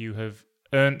and that you have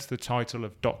earned the title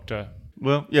of doctor.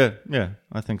 Well, yeah,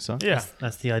 I think so. Yeah,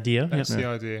 That's the idea. that's the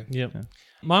idea. Yep.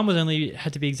 Mine was only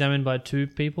had to be examined by 2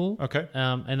 people. Okay,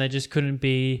 And they just couldn't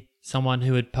be someone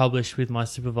who had published with my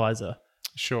supervisor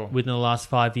sure. within the last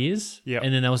 5 years. Yep.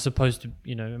 And then they were supposed to,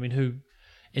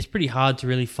 it's pretty hard to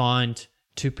really find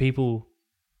 2 people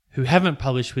who haven't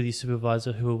published with your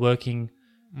supervisor who are working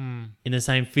in the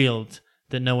same field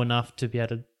that know enough to be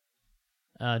able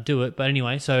to do it. But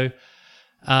anyway, so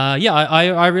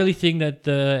I really think that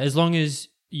as long as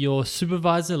your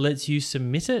supervisor lets you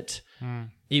submit it,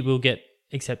 it will get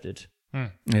accepted.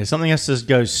 Yeah, something has to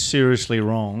go seriously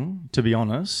wrong, to be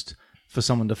honest, for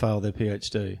someone to fail their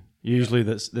PhD. Usually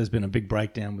there's been a big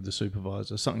breakdown with the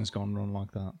supervisor. Something's gone wrong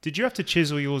like that. Did you have to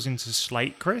chisel yours into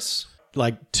slate, Chris?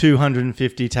 Like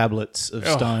 250 tablets of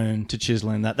stone to chisel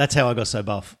in that. That's how I got so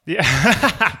buff. Yeah.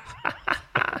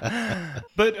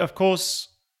 But of course,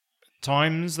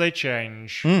 times they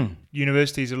change.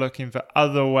 Universities are looking for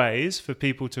other ways for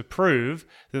people to prove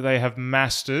that they have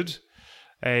mastered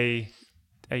a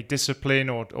discipline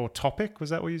or topic. Was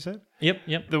that what you said?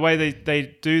 Yep. The way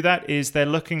they do that is they're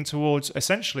looking towards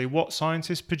essentially what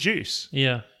scientists produce,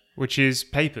 Yeah. which is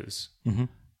papers.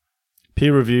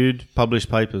 Peer-reviewed,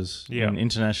 published papers Yeah. in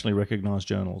internationally recognised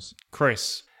journals.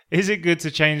 Chris, is it good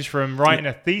to change from writing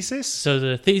a thesis? So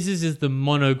the thesis is the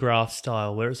monograph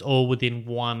style, where it's all within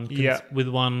one,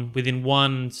 within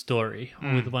one story,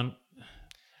 or with one.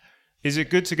 Is it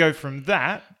good to go from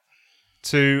that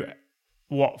to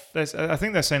what? I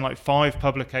think they're saying like 5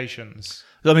 publications.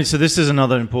 I mean, so this is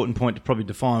another important point to probably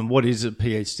define. What is a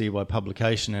PhD by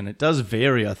publication? And it does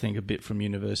vary, I think, a bit from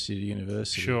university to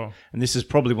university. Sure. And this is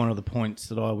probably one of the points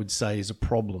that I would say is a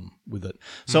problem with it.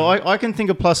 So I can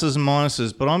think of pluses and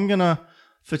minuses, but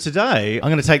for today, I'm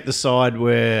going to take the side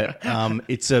where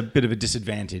it's a bit of a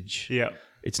disadvantage. Yeah.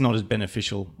 It's not as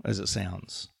beneficial as it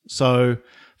sounds. So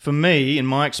For me, in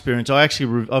my experience,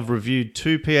 I've reviewed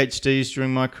 2 PhDs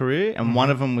during my career, and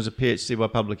one of them was a PhD by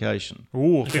publication.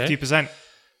 Ooh, 50%.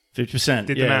 50%.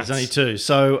 Did the yeah, maths. there's only 2.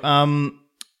 So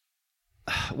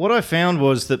what I found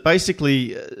was that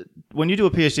basically when you do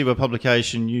a PhD by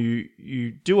publication,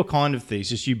 you do a kind of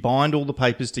thesis. You bind all the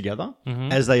papers together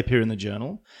as they appear in the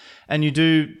journal, and you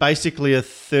do basically a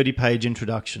 30-page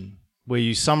introduction where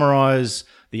you summarize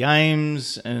the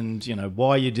aims and,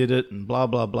 why you did it and blah,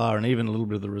 blah, blah, and even a little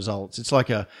bit of the results. It's like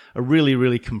a really,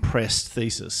 really compressed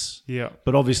thesis. Yeah.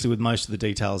 But obviously with most of the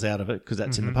details out of it because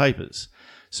that's in the papers.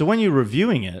 So when you're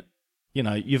reviewing it,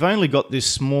 you've only got this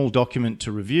small document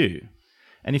to review.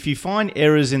 And if you find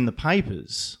errors in the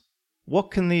papers, what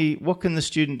can the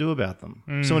student do about them?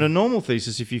 So in a normal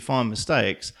thesis, if you find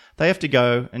mistakes, they have to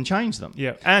go and change them.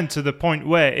 Yeah, and to the point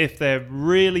where if they're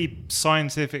really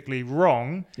scientifically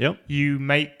wrong, you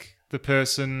make the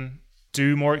person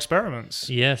do more experiments.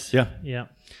 Yes. Yeah. Yeah.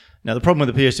 Now, the problem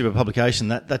with the PhD by publication,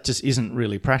 that just isn't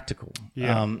really practical.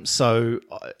 Yeah. So,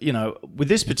 with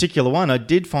this particular one, I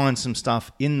did find some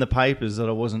stuff in the papers that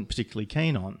I wasn't particularly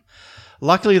keen on.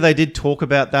 Luckily, they did talk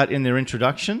about that in their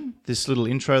introduction, this little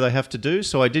intro they have to do.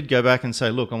 So I did go back and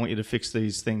say, look, I want you to fix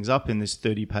these things up in this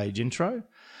 30-page intro.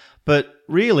 But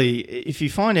really, if you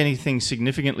find anything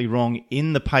significantly wrong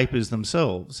in the papers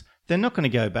themselves, they're not going to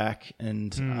go back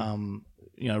and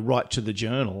write to the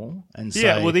journal and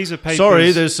say, well, these are papers.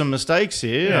 Sorry, there's some mistakes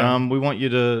here. Yeah. We want you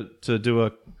to do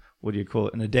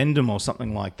an addendum or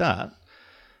something like that.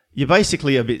 You're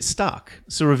basically a bit stuck.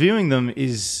 So reviewing them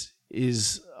is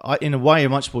in a way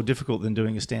much more difficult than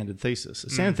doing a standard thesis.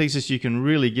 A standard thesis, you can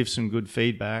really give some good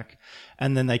feedback,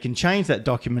 and then they can change that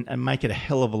document and make it a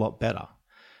hell of a lot better.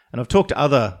 And I've talked to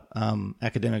other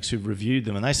academics who've reviewed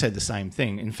them, and they said the same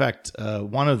thing. In fact,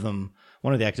 one of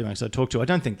the academics I talked to, I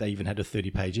don't think they even had a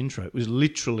 30-page intro. It was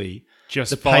literally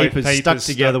Just the 5 papers stuck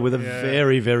together with a yeah.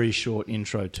 very, very short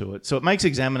intro to it. So it makes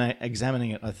examining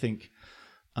it, I think,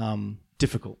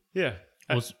 difficult. Yeah.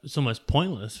 Well, it's almost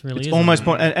pointless, really. It's isn't almost it?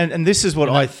 pointless. And this is what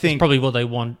I It's think. probably what they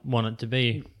want it to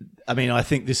be. I mean, I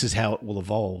think this is how it will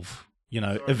evolve.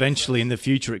 Eventually in the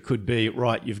future, it could be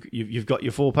right. You've got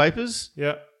your 4 papers.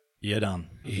 Yeah. You're done.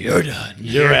 You're done.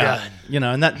 You're out.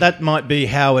 And that might be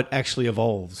how it actually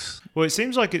evolves. Well, it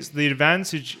seems like the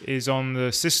advantage is on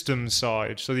the systems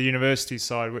side, so the university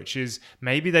side, which is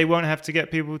maybe they won't have to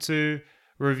get people to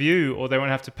review, or they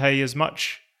won't have to pay as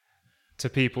much to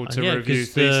people to review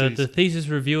theses. The thesis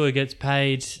reviewer gets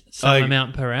paid some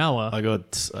amount per hour.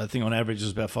 I think on average it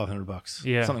was about $500.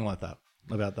 Yeah. Something like that.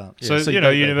 About that. So,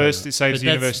 Yeah, university saves But the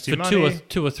that's university for money.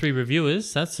 two or three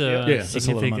reviewers. That's a that's a lot of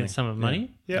significant money. sum of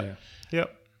money. Yep.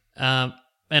 Yep. And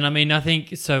I mean, I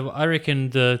think so. I reckon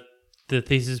the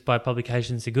thesis by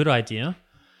publication is a good idea,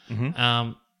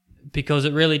 because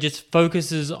it really just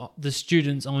focuses the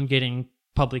students on getting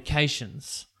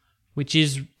publications, which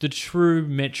is the true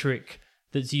metric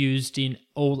that's used in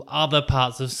all other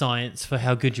parts of science for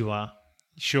how good you are.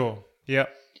 Sure. Yep.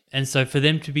 And so for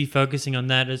them to be focusing on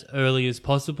that as early as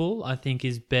possible, I think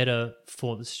is better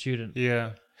for the student.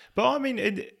 Yeah. But I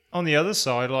mean, on the other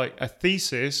side, like a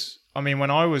thesis, I mean,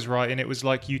 when I was writing, it was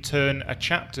like you turn a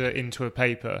chapter into a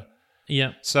paper.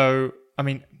 Yeah. So, I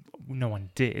mean, no one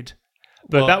did.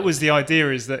 But Well- that was the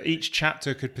idea, is that each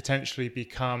chapter could potentially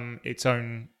become its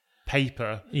own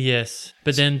paper. Yes.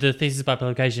 But then the thesis by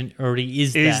publication already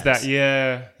is that.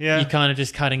 Yeah. Yeah. You're kind of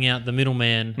just cutting out the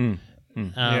middleman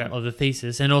Yeah. of the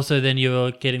thesis. And also then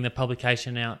you're getting the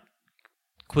publication out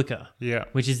quicker, Yeah.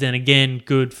 which is then again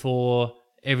good for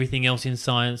everything else in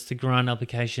science, the grant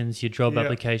applications, your job Yeah.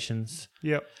 applications.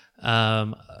 Yep.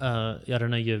 I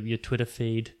don't know, your Twitter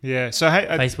feed, Yeah. So,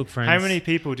 Facebook friends. how many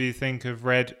people do you think have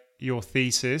read your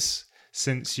thesis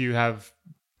since you have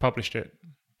published it?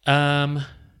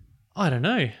 I don't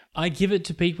know. I give it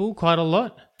to people quite a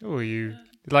lot. Oh, you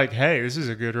like, hey, this is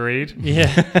a good read.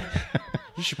 Yeah.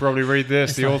 You should probably read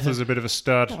this. The author's a bit of a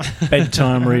stud.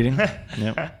 Bedtime reading.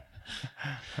 Yep.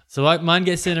 So mine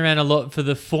gets sent around a lot for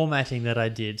the formatting that I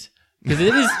did, because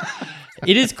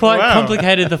it is quite Wow.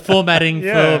 complicated, the formatting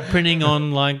Yeah. for printing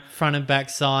on like front and back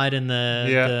side, and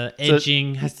the So-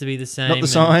 edging has to be the same. Not the and-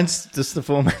 science, just the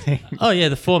formatting. Oh yeah,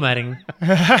 the formatting.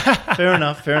 Fair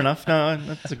enough. No,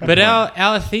 that's a good But point.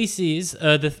 our theses,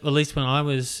 at least when I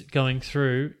was going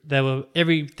through,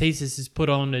 every thesis is put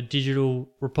on a digital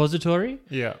repository,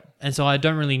 Yeah. and so I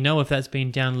don't really know if that's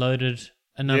been downloaded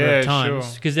a number Yeah, of times,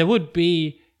 sure. because there would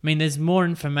be. I mean, there's more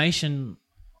information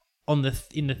on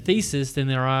in the thesis than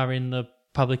there are in the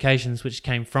publications which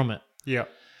came from it. Yeah.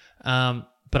 But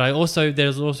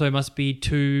there's also must be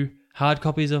 2 hard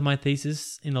copies of my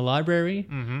thesis in the library.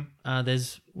 Mm-hmm.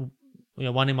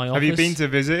 one in my office. Have you been to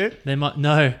visit it? They might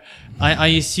no. I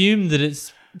assume that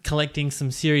it's collecting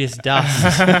some serious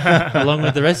dust along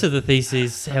with the rest of the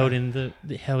theses held in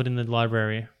the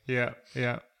library. Yeah.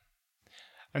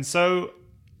 And so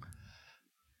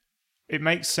it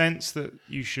makes sense that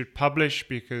you should publish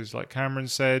because, like Cameron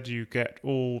said, you get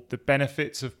all the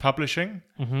benefits of publishing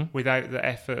without the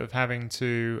effort of having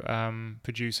to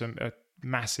produce a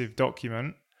massive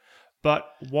document. But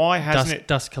why hasn't it...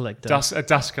 Dust collector. A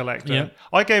dust collector. Yep.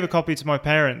 I gave a copy to my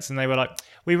parents and they were like,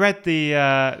 we read the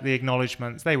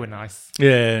acknowledgements. They were nice.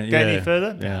 Yeah. Get any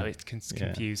further? Yeah. No, it's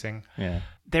confusing. Yeah.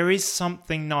 There is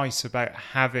something nice about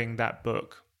having that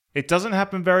book. It doesn't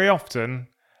happen very often,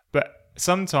 but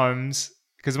sometimes,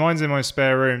 because mine's in my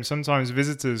spare room, sometimes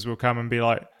visitors will come and be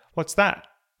like, what's that?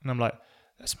 And I'm like,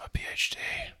 that's my PhD.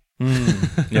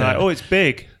 They're like, oh, it's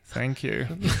big. Thank you.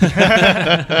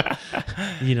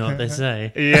 You know what they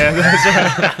say. Yeah,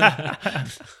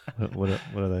 that's right. What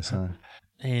are they saying?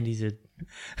 Andy's a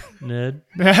nerd.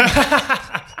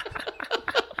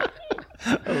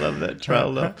 I love that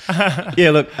trail though.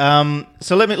 Yeah, look.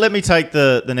 So let me take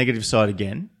the negative side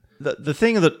again. The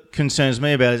thing that concerns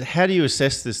me about it is how do you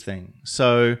assess this thing?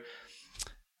 So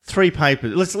 3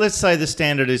 papers. Let's say the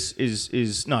standard is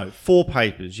 4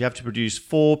 papers. You have to produce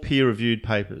 4 peer-reviewed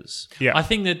papers. Yeah. I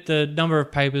think that the number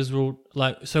of papers will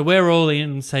so we're all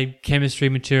in, say, chemistry,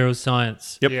 materials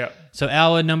science. Yep. Yeah. So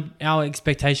our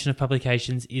expectation of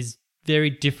publications is very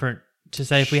different to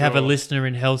say if we have a Sure. listener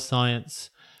in health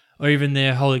science, or even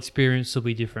their whole experience will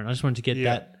be different. I just wanted to get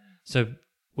that. So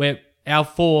our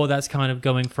 4, that's kind of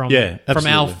going from our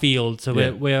absolutely. field. So Yeah,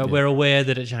 we're aware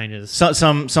that it changes. So,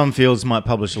 some fields might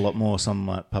publish a lot more, some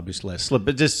might publish less.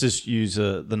 But just use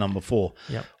the number 4.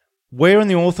 Yep. Where in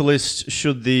the author list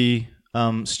should the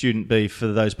student be for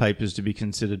those papers to be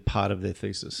considered part of their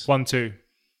thesis? 1, 2.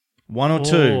 1 or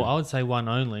 2? I would say 1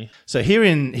 only. So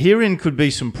herein could be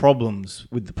some problems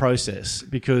with the process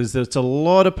because there's a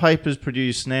lot of papers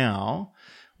produced now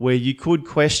where you could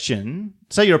question,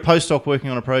 say you're a postdoc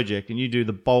working on a project and you do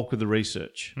the bulk of the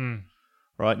research,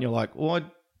 right? And you're like, well,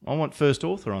 I want first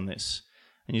author on this.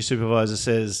 And your supervisor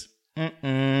says,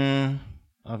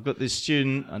 I've got this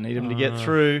student, I need him to get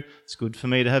through. It's good for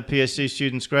me to have PhD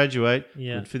students graduate.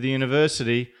 Yeah. Good for the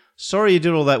university. Sorry you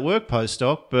did all that work,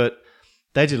 postdoc, but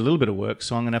they did a little bit of work,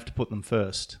 so I'm going to have to put them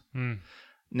first.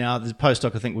 Now, the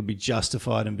postdoc, I think, would be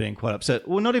justified in being quite upset.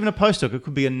 Well, not even a postdoc. It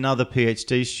could be another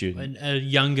PhD student. A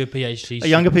younger PhD student. A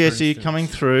younger for PhD instance. coming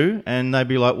through, and they'd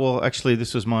be like, well, actually,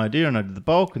 this was my idea, and I did the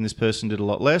bulk, and this person did a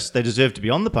lot less. They deserve to be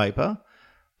on the paper,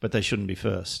 but they shouldn't be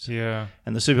first. Yeah.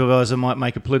 And the supervisor might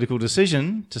make a political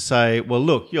decision to say, well,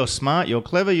 look, you're smart, you're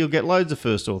clever, you'll get loads of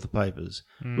first author papers.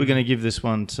 We're going to give this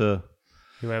one to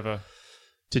Whoever.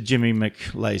 Jimmy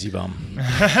McLazybum.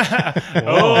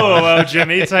 Oh, well,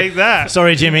 Jimmy, take that.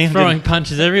 Sorry, Jimmy. Throwing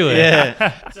punches everywhere.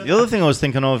 Yeah. The other thing I was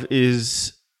thinking of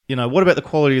is, what about the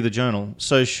quality of the journal?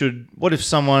 So what if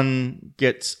someone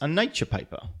gets a Nature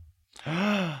paper?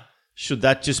 Should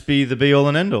that just be the be-all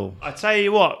and end-all? I tell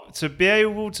you what, to be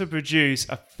able to produce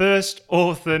a first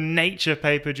author Nature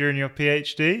paper during your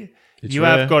PhD, you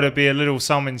rare. have got to be a little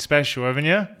something special, haven't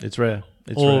you? It's rare.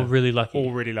 It's Or rare. really lucky.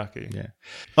 All really lucky. Yeah.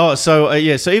 Oh, so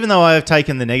even though I have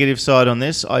taken the negative side on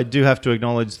this, I do have to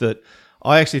acknowledge that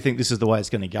I actually think this is the way it's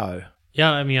going to go.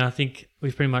 Yeah, I mean, I think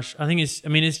we've pretty much.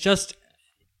 It's just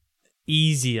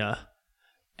easier,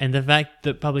 and the fact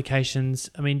that publications.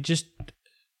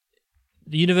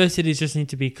 The universities just need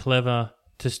to be clever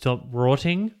to stop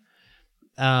rorting,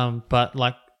 but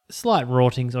like slight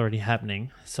rorting's already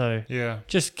happening. So Yeah.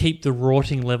 just keep the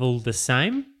rorting level the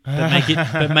same,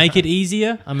 but make it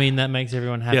easier. I mean, that makes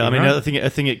everyone happy. Yeah, right? I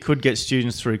think it could get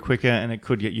students through quicker, and it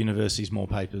could get universities more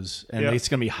papers, and Yeah. it's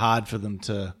going to be hard for them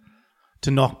to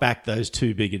knock back those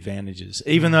 2 big advantages,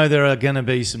 even though there are going to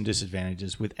be some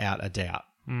disadvantages without a doubt.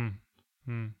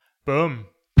 Boom.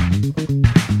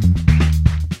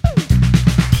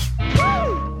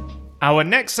 Our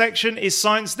next section is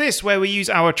Science This, where we use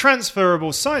our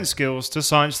transferable science skills to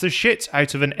science the shit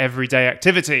out of an everyday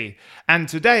activity. And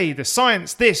today, the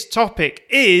Science This topic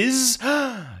is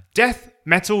death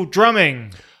metal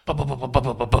drumming.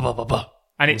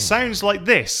 And it sounds like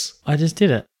this. I just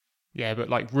did it. Yeah, but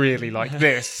like really like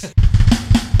this.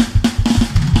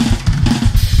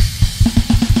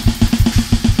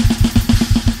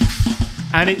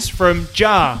 And it's from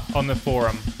Ja on the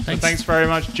forum. So Thanks. thanks very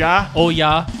much, Ja. Oh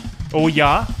yeah. Oh,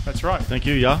 yeah, that's right. Thank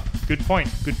you, yeah. Good point.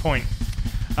 So,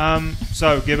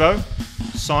 Gibbo,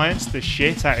 science the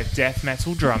shit out of death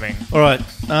metal drumming. All right.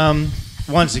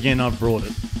 Once again, I've brought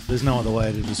it. There's no other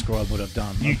way to describe what I've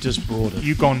done. I've just brought it.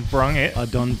 You gone brung it. I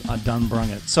done brung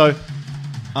it. So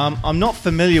I'm not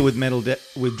familiar with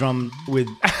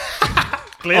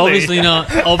Clearly. Obviously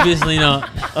not.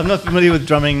 I'm not familiar with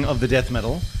drumming of the death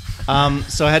metal.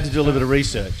 So I had to do a little bit of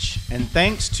research. And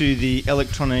thanks to the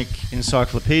electronic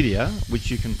encyclopedia,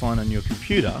 which you can find on your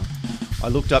computer, I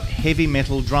looked up heavy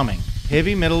metal drumming.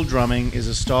 Heavy metal drumming is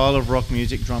a style of rock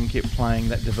music drum kit playing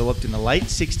that developed in the late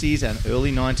 60s and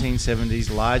early 1970s,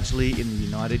 largely in the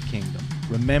United Kingdom.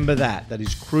 Remember that. That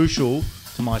is crucial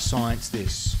to my Science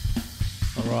This.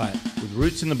 All right. With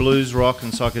roots in the blues, rock,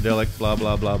 and psychedelic, blah,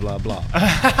 blah, blah, blah, blah.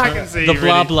 I can see The you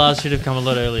blah really- blahs should have come a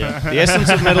lot earlier. The essence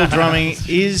of metal drumming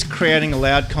is creating a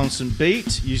loud, constant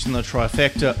beat using the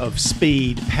trifecta of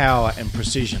speed, power, and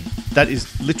precision. That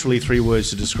is literally 3 words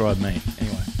to describe me.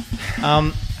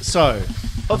 Anyway. So,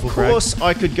 of course,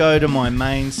 I could go to my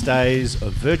mainstays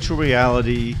of virtual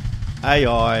reality,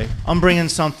 AI. I'm bringing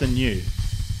something new.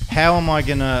 How am I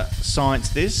going to science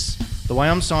this? The way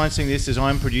I'm sciencing this is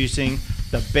I'm producing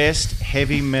the best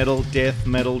heavy metal, death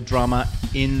metal drummer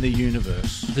in the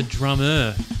universe. The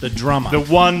drummer. The drummer. The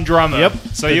one drummer. Yep,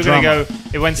 So the you're going to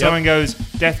drummer. go, when someone goes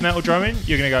death metal drumming,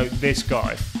 you're going to go, this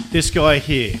guy. This guy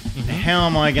here. How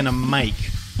am I going to make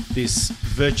this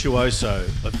virtuoso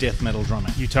of death metal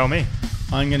drumming? You tell me.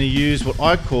 I'm going to use what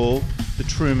I call the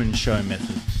Truman Show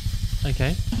method.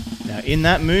 Okay. Now, in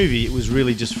that movie, it was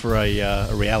really just for a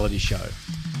reality show.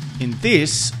 In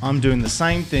this, I'm doing the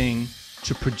same thing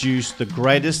to produce the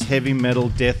greatest heavy metal,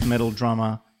 death metal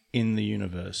drummer in the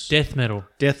universe. Death metal.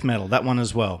 Death metal, that one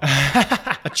as well.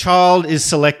 A child is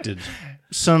selected.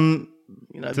 Some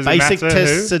Does it basic matter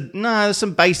tests. who?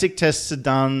 Some basic tests are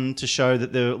done to show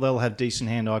that they'll have decent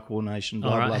hand-eye coordination.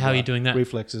 Blah, All right, blah, how are blah. you doing that?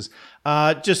 Reflexes.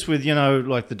 Just with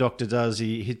like the doctor does.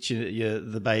 He hits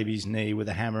the baby's knee with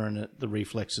a hammer, and the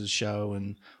reflexes show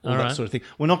and all that right. sort of thing.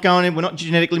 We're not going in. We're not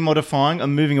genetically modifying.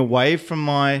 I'm moving away from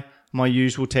my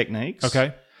usual techniques.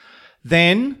 Okay.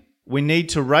 Then we need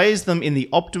to raise them in the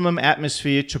optimum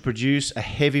atmosphere to produce a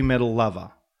heavy metal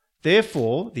lover.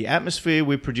 Therefore, the atmosphere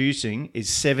we're producing is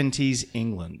 70s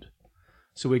England.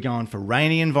 So we're going for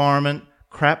rainy environment,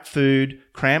 crap food,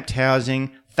 cramped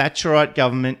housing, Thatcherite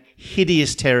government,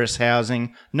 hideous terrace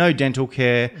housing, no dental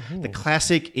care, the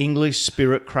classic English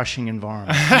spirit-crushing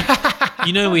environment.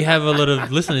 You know we have a lot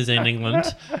of listeners in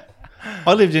England.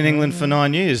 I lived in England for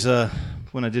 9 years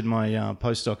when I did my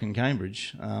postdoc in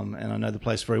Cambridge, and I know the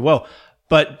place very well.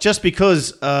 But just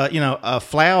because a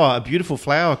beautiful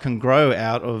flower can grow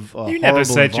out of a You never horrible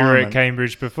said you were at environment.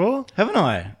 Cambridge before. Haven't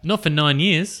I? Not for 9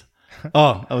 years.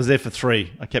 Oh, I was there for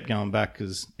 3. I kept going back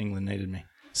because England needed me.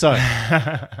 So,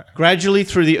 gradually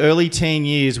through the early teen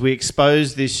years, we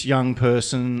exposed this young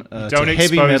person Don't to heavy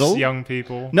expose metal. young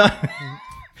people. No.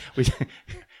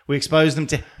 we exposed them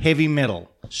to heavy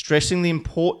metal, stressing the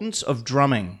importance of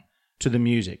drumming to the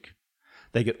music.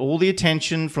 They get all the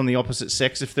attention from the opposite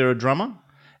sex if they're a drummer,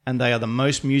 and they are the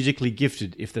most musically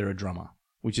gifted if they're a drummer,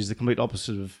 which is the complete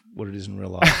opposite of what it is in real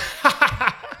life.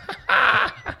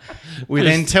 We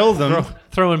then tell them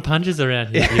Throwing punches around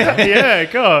here. Yeah,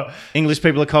 go on. English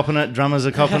people are copping it, drummers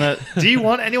are copping it. Do you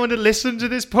want anyone to listen to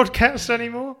this podcast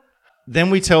anymore? Then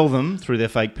we tell them, through their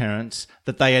fake parents,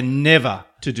 that they are never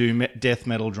to do death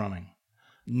metal drumming.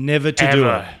 Never to do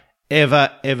it.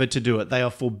 Ever. Ever to do it. They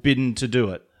are forbidden to do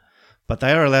it. But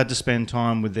they are allowed to spend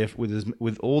time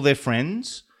with all their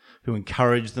friends who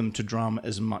encourage them to drum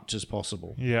as much as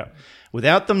possible. Yeah.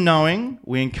 Without them knowing,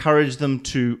 we encourage them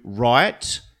to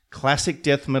write classic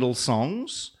death metal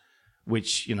songs,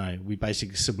 which, we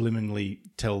basically subliminally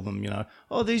tell them,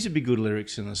 oh, these would be good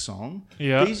lyrics in a song.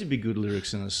 Yeah. These would be good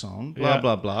lyrics in a song. Blah, Yeah.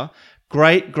 blah, blah.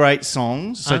 Great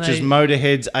songs, such as they-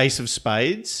 Motorhead's Ace of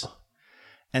Spades.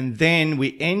 And then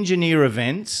we engineer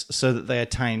events so that they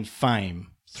attain fame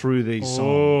through these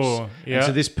songs. Oh, yeah. And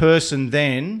so this person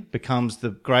then becomes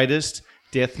the greatest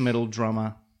death metal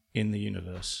drummer in the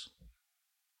universe.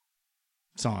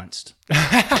 Scienced.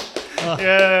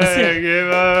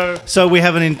 Yeah. So we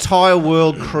have an entire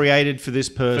world created for this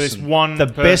person. this one the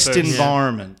best person.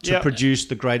 environment to Yeah. produce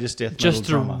the greatest death Just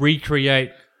to metal drummer.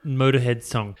 recreate Motorhead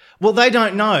song. Well, they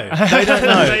don't know. They don't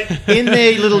know. In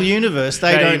their little universe,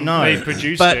 they don't know. They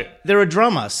produced but it. they're a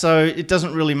drummer, so it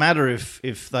doesn't really matter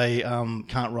if they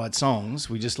can't write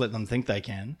songs. We just let them think they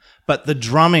can. But the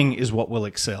drumming is what will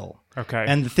excel. Okay.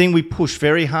 And the thing we push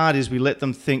very hard is we let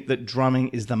them think that drumming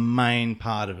is the main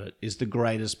part of it, is the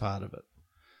greatest part of it.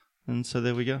 And so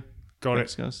there we go. Got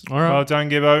Thanks, it. guys. All right. Well done,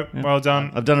 Gibbo. Well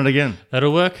done. I've done it again.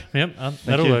 That'll work. Yep. That'll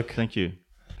Thank you. work. Thank you.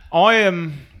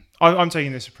 I'm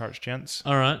taking this approach, gents.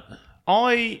 All right.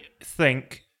 I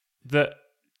think that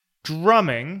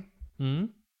drumming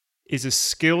is a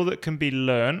skill that can be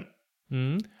learnt.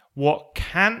 What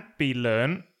can't be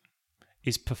learnt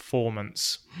is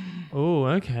performance. Oh,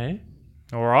 okay.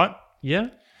 All right? Yeah.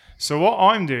 So what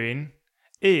I'm doing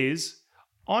is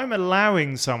I'm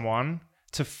allowing someone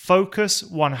to focus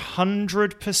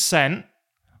 100%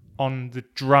 on the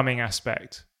drumming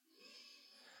aspect.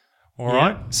 All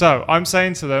right? So I'm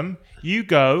saying to them, you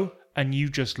go and you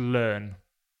just learn.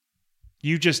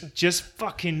 You just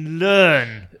fucking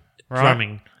learn.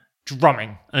 Right?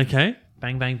 Drumming. Okay.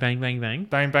 Bang, bang, bang, bang, bang.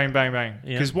 Bang, bang, bang, bang.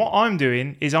 Yeah. Because what I'm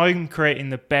doing is I'm creating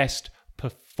the best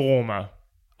performer.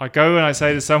 I go and I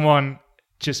say to someone,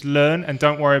 just learn and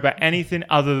don't worry about anything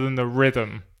other than the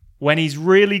rhythm. When he's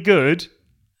really good,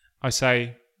 I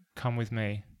say, come with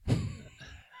me.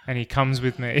 And he comes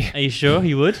with me. Are you sure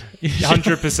he would?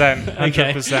 100%.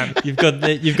 100%. Okay. You've got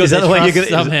Is that the the way trust you're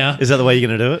gonna? somehow. Is that the way you're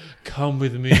going to do it? Come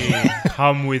with me.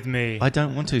 Come with me. I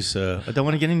don't want to, sir. I don't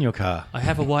want to get in your car. I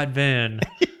have a white van.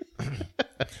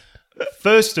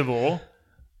 First of all,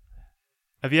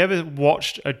 have you ever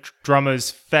watched a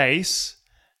drummer's face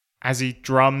as he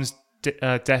drums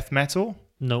death metal?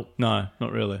 Nope. No,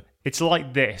 not really. It's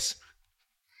like this.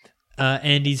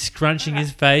 Andy's scrunching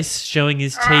his face, showing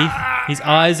his teeth. His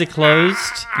eyes are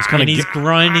closed, and he's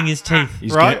grinding his teeth.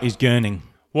 He's Right? He's gurning.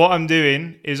 What I'm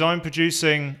doing is I'm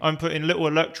putting little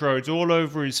electrodes all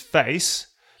over his face,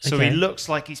 so Okay. he looks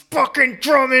like he's fucking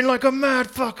drumming like a mad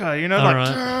fucker, you know, All like,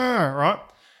 right. "Grr," right?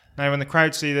 Now, when the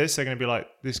crowd see this, they're going to be like,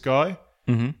 this guy,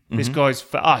 this guy's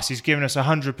for us. He's giving us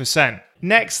 100%.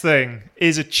 Next thing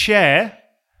is a chair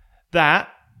that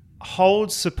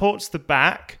supports the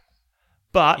back,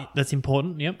 but That's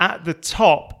important. Yep. at the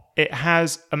top, it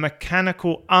has a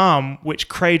mechanical arm which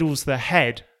cradles the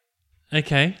head.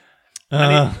 Okay.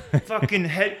 And it fucking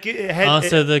head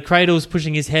So the cradle's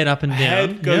pushing his head up and down.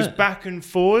 head goes Yeah. back and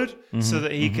forward so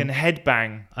that he can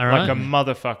headbang All like right. a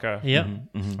motherfucker. Yep.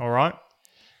 All right?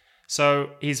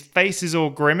 So his face is all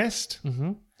grimaced.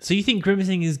 So you think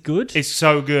grimacing is good? It's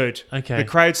so good. Okay. The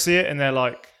crowd see it and they're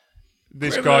like,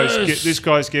 this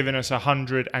guy's giving us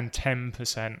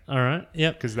 110% All right.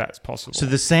 Yep. because that's possible. So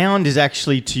the sound is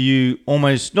actually to you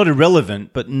almost not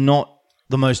irrelevant, but not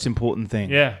the most important thing.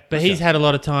 yeah. But he's had a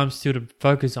lot of time still to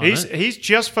focus on it. He's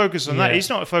just focused on that. Yeah. He's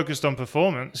not focused on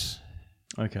performance.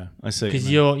 Okay, I see. Because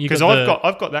Because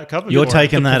I've got that covered. You're for him.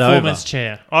 taking the that over. performance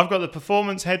chair. I've got the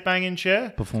performance headbanging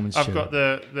chair. Performance I've chair. got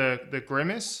the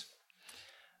grimace.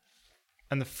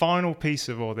 And the final piece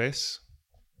of all this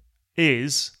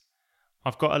is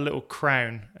I've got a little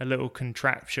crown, a little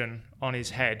contraption on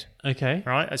his head, Okay.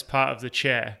 right, as part of the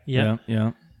chair. Yeah.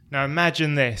 Yeah. Now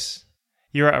imagine this.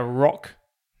 You're at a rock,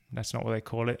 that's not what they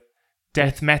call it,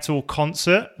 death metal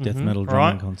concert. Death metal Right.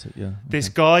 drumming concert. Yeah. This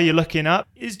guy you're looking up,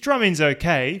 his drumming's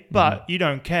okay, but you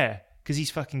don't care because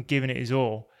he's fucking giving it his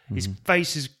all. His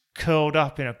face is curled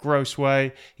up in a gross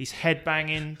way. He's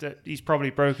headbanging. That he's probably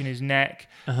broken his neck.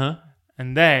 Uh-huh.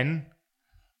 And then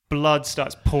blood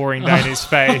starts pouring down his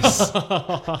face.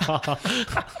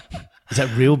 Is that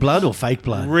real blood or fake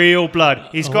blood? Real blood.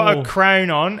 He's got Oh. a crown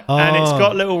on and it's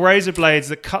got little razor blades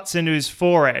that cuts into his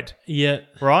forehead, Yeah.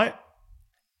 right?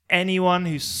 Anyone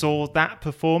who saw that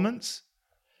performance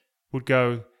would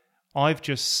go, I've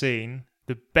just seen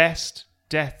the best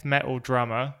death metal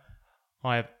drummer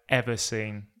I have ever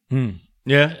seen.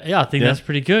 Yeah. Yeah, I think Yeah. that's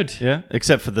pretty good. Yeah.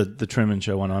 Except for the Truman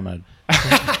Show one I made. Is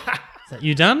that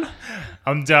you done?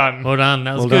 I'm done. Well done.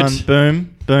 That was Well good. done.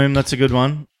 Boom. Boom. That's a good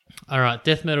one. All right,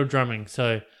 death metal drumming.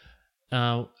 So,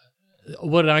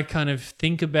 what I kind of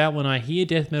think about when I hear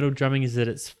death metal drumming is that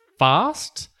it's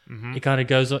fast. It kind of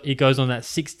goes on that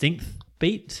 16th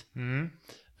beat, and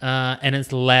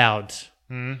it's loud.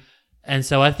 And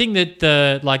so I think that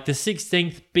the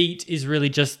 16th beat is really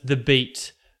just the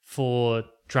beat for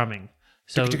drumming.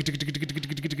 So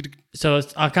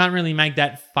I can't really make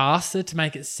that faster to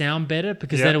make it sound better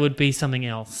because then it would be something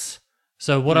else.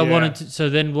 So what I wanted to, so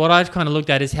then what I've kind of looked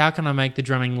at is how can I make the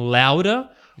drumming louder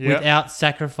without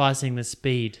sacrificing the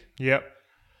speed? Yep.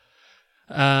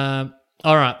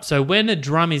 All right. So when a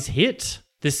drum is hit,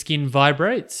 the skin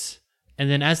vibrates, and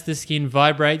then as the skin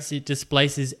vibrates, it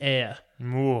displaces air.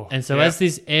 Ooh, And so as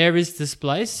this air is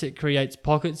displaced, it creates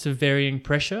pockets of varying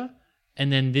pressure,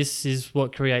 and then this is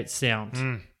what creates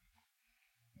sound.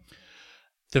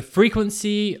 The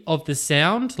frequency of the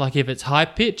sound, like if it's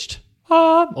high-pitched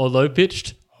or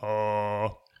low-pitched,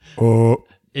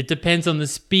 it depends on the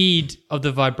speed of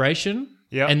the vibration,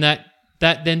 and that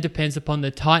then depends upon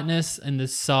the tightness and the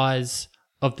size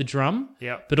of the drum,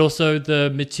 but also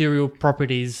the material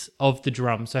properties of the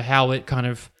drum. So how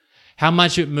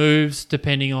much it moves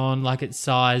depending on like its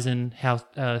size and how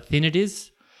thin it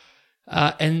is.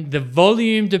 And the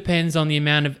volume depends on the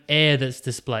amount of air that's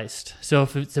displaced. So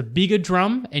if it's a bigger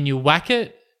drum and you whack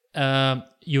it,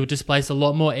 you'll displace a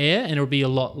lot more air and it'll be a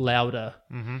lot louder.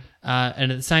 Mm-hmm.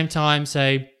 And at the same time,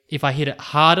 say, if I hit it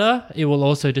harder, it will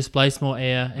also displace more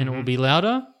air and it will be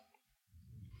louder.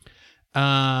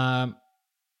 All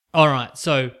right,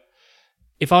 so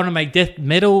if I want to make death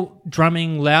metal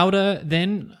drumming louder,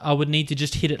 then I would need to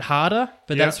just hit it harder,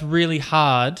 but that's really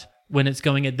hard when it's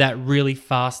going at that really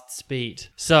fast speed.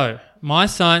 So my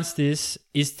science this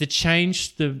is to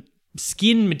change the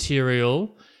skin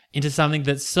material into something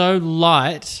that's so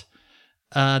light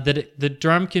that the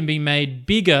drum can be made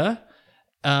bigger,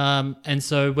 and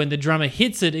so when the drummer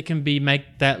hits it, it can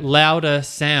make that louder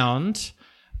sound,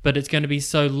 but it's going to be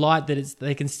so light that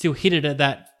they can still hit it at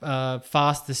that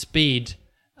faster speed,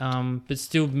 but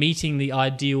still meeting the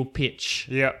ideal pitch.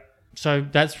 Yeah. So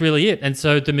that's really it. And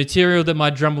so the material that my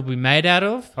drum will be made out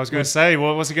of... I was going to say,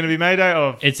 what's it going to be made out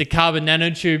of? It's a carbon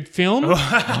nanotube film.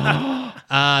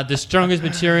 The strongest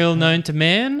material known to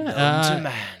man.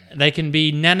 They can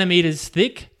be nanometers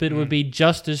thick, but it would be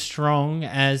just as strong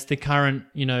as the current,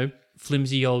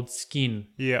 flimsy old skin.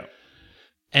 Yeah.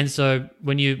 And so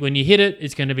when you hit it,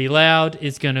 it's going to be loud.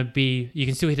 It's going to be... You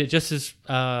can still hit it just as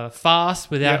fast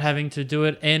without having to do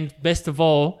it. And best of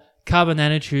all, carbon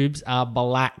nanotubes are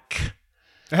black.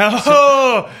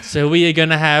 Oh! So we are going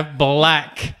to have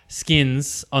black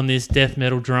skins on this death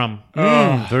metal drum.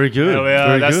 Very good. There we are.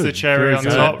 Very That's good. the cherry Very on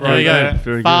good. top There right we go. there.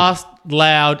 Very Fast,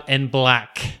 loud, and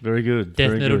black. Very good. Death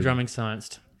Very metal good. drumming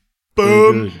scienced. Very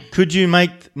Boom. good. Could you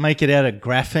make it out of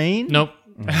graphene? Nope.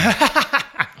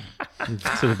 You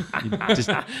just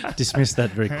dismissed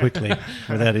that very quickly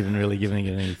without even really giving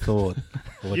it any thought.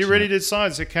 You really did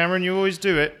science it, Cameron. You always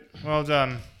do it. Well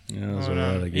done. Yeah, that's all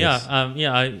right, I guess.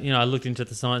 I looked into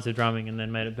the science of drumming and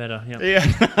then made it better. Yeah. Yeah.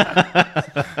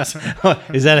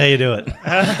 Is that how you do it?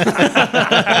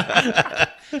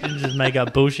 And just make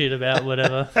up bullshit about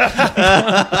whatever.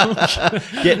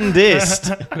 Getting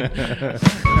dissed.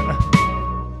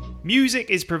 Music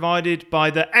is provided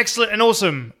by the excellent and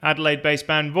awesome Adelaide-based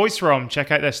band Voice.rom.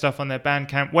 Check out their stuff on their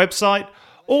Bandcamp website.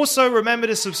 Also, remember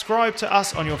to subscribe to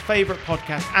us on your favourite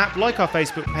podcast app, like our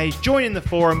Facebook page, join in the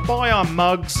forum, buy our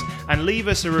mugs, and leave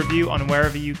us a review on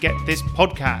wherever you get this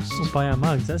podcast. Buy our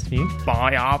mugs, that's new.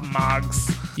 Buy our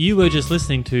mugs. You were just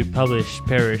listening to Publish,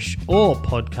 Perish, or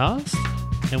Podcast,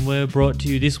 and we're brought to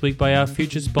you this week by our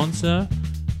future sponsor,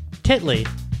 Tetley,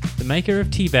 the maker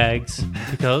of tea bags,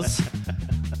 because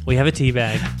we have a tea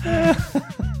bag.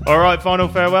 All right, final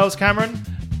farewells, Cameron.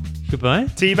 Goodbye.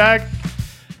 Tea bag.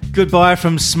 Goodbye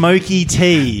from Smoky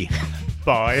Tea.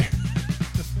 Bye.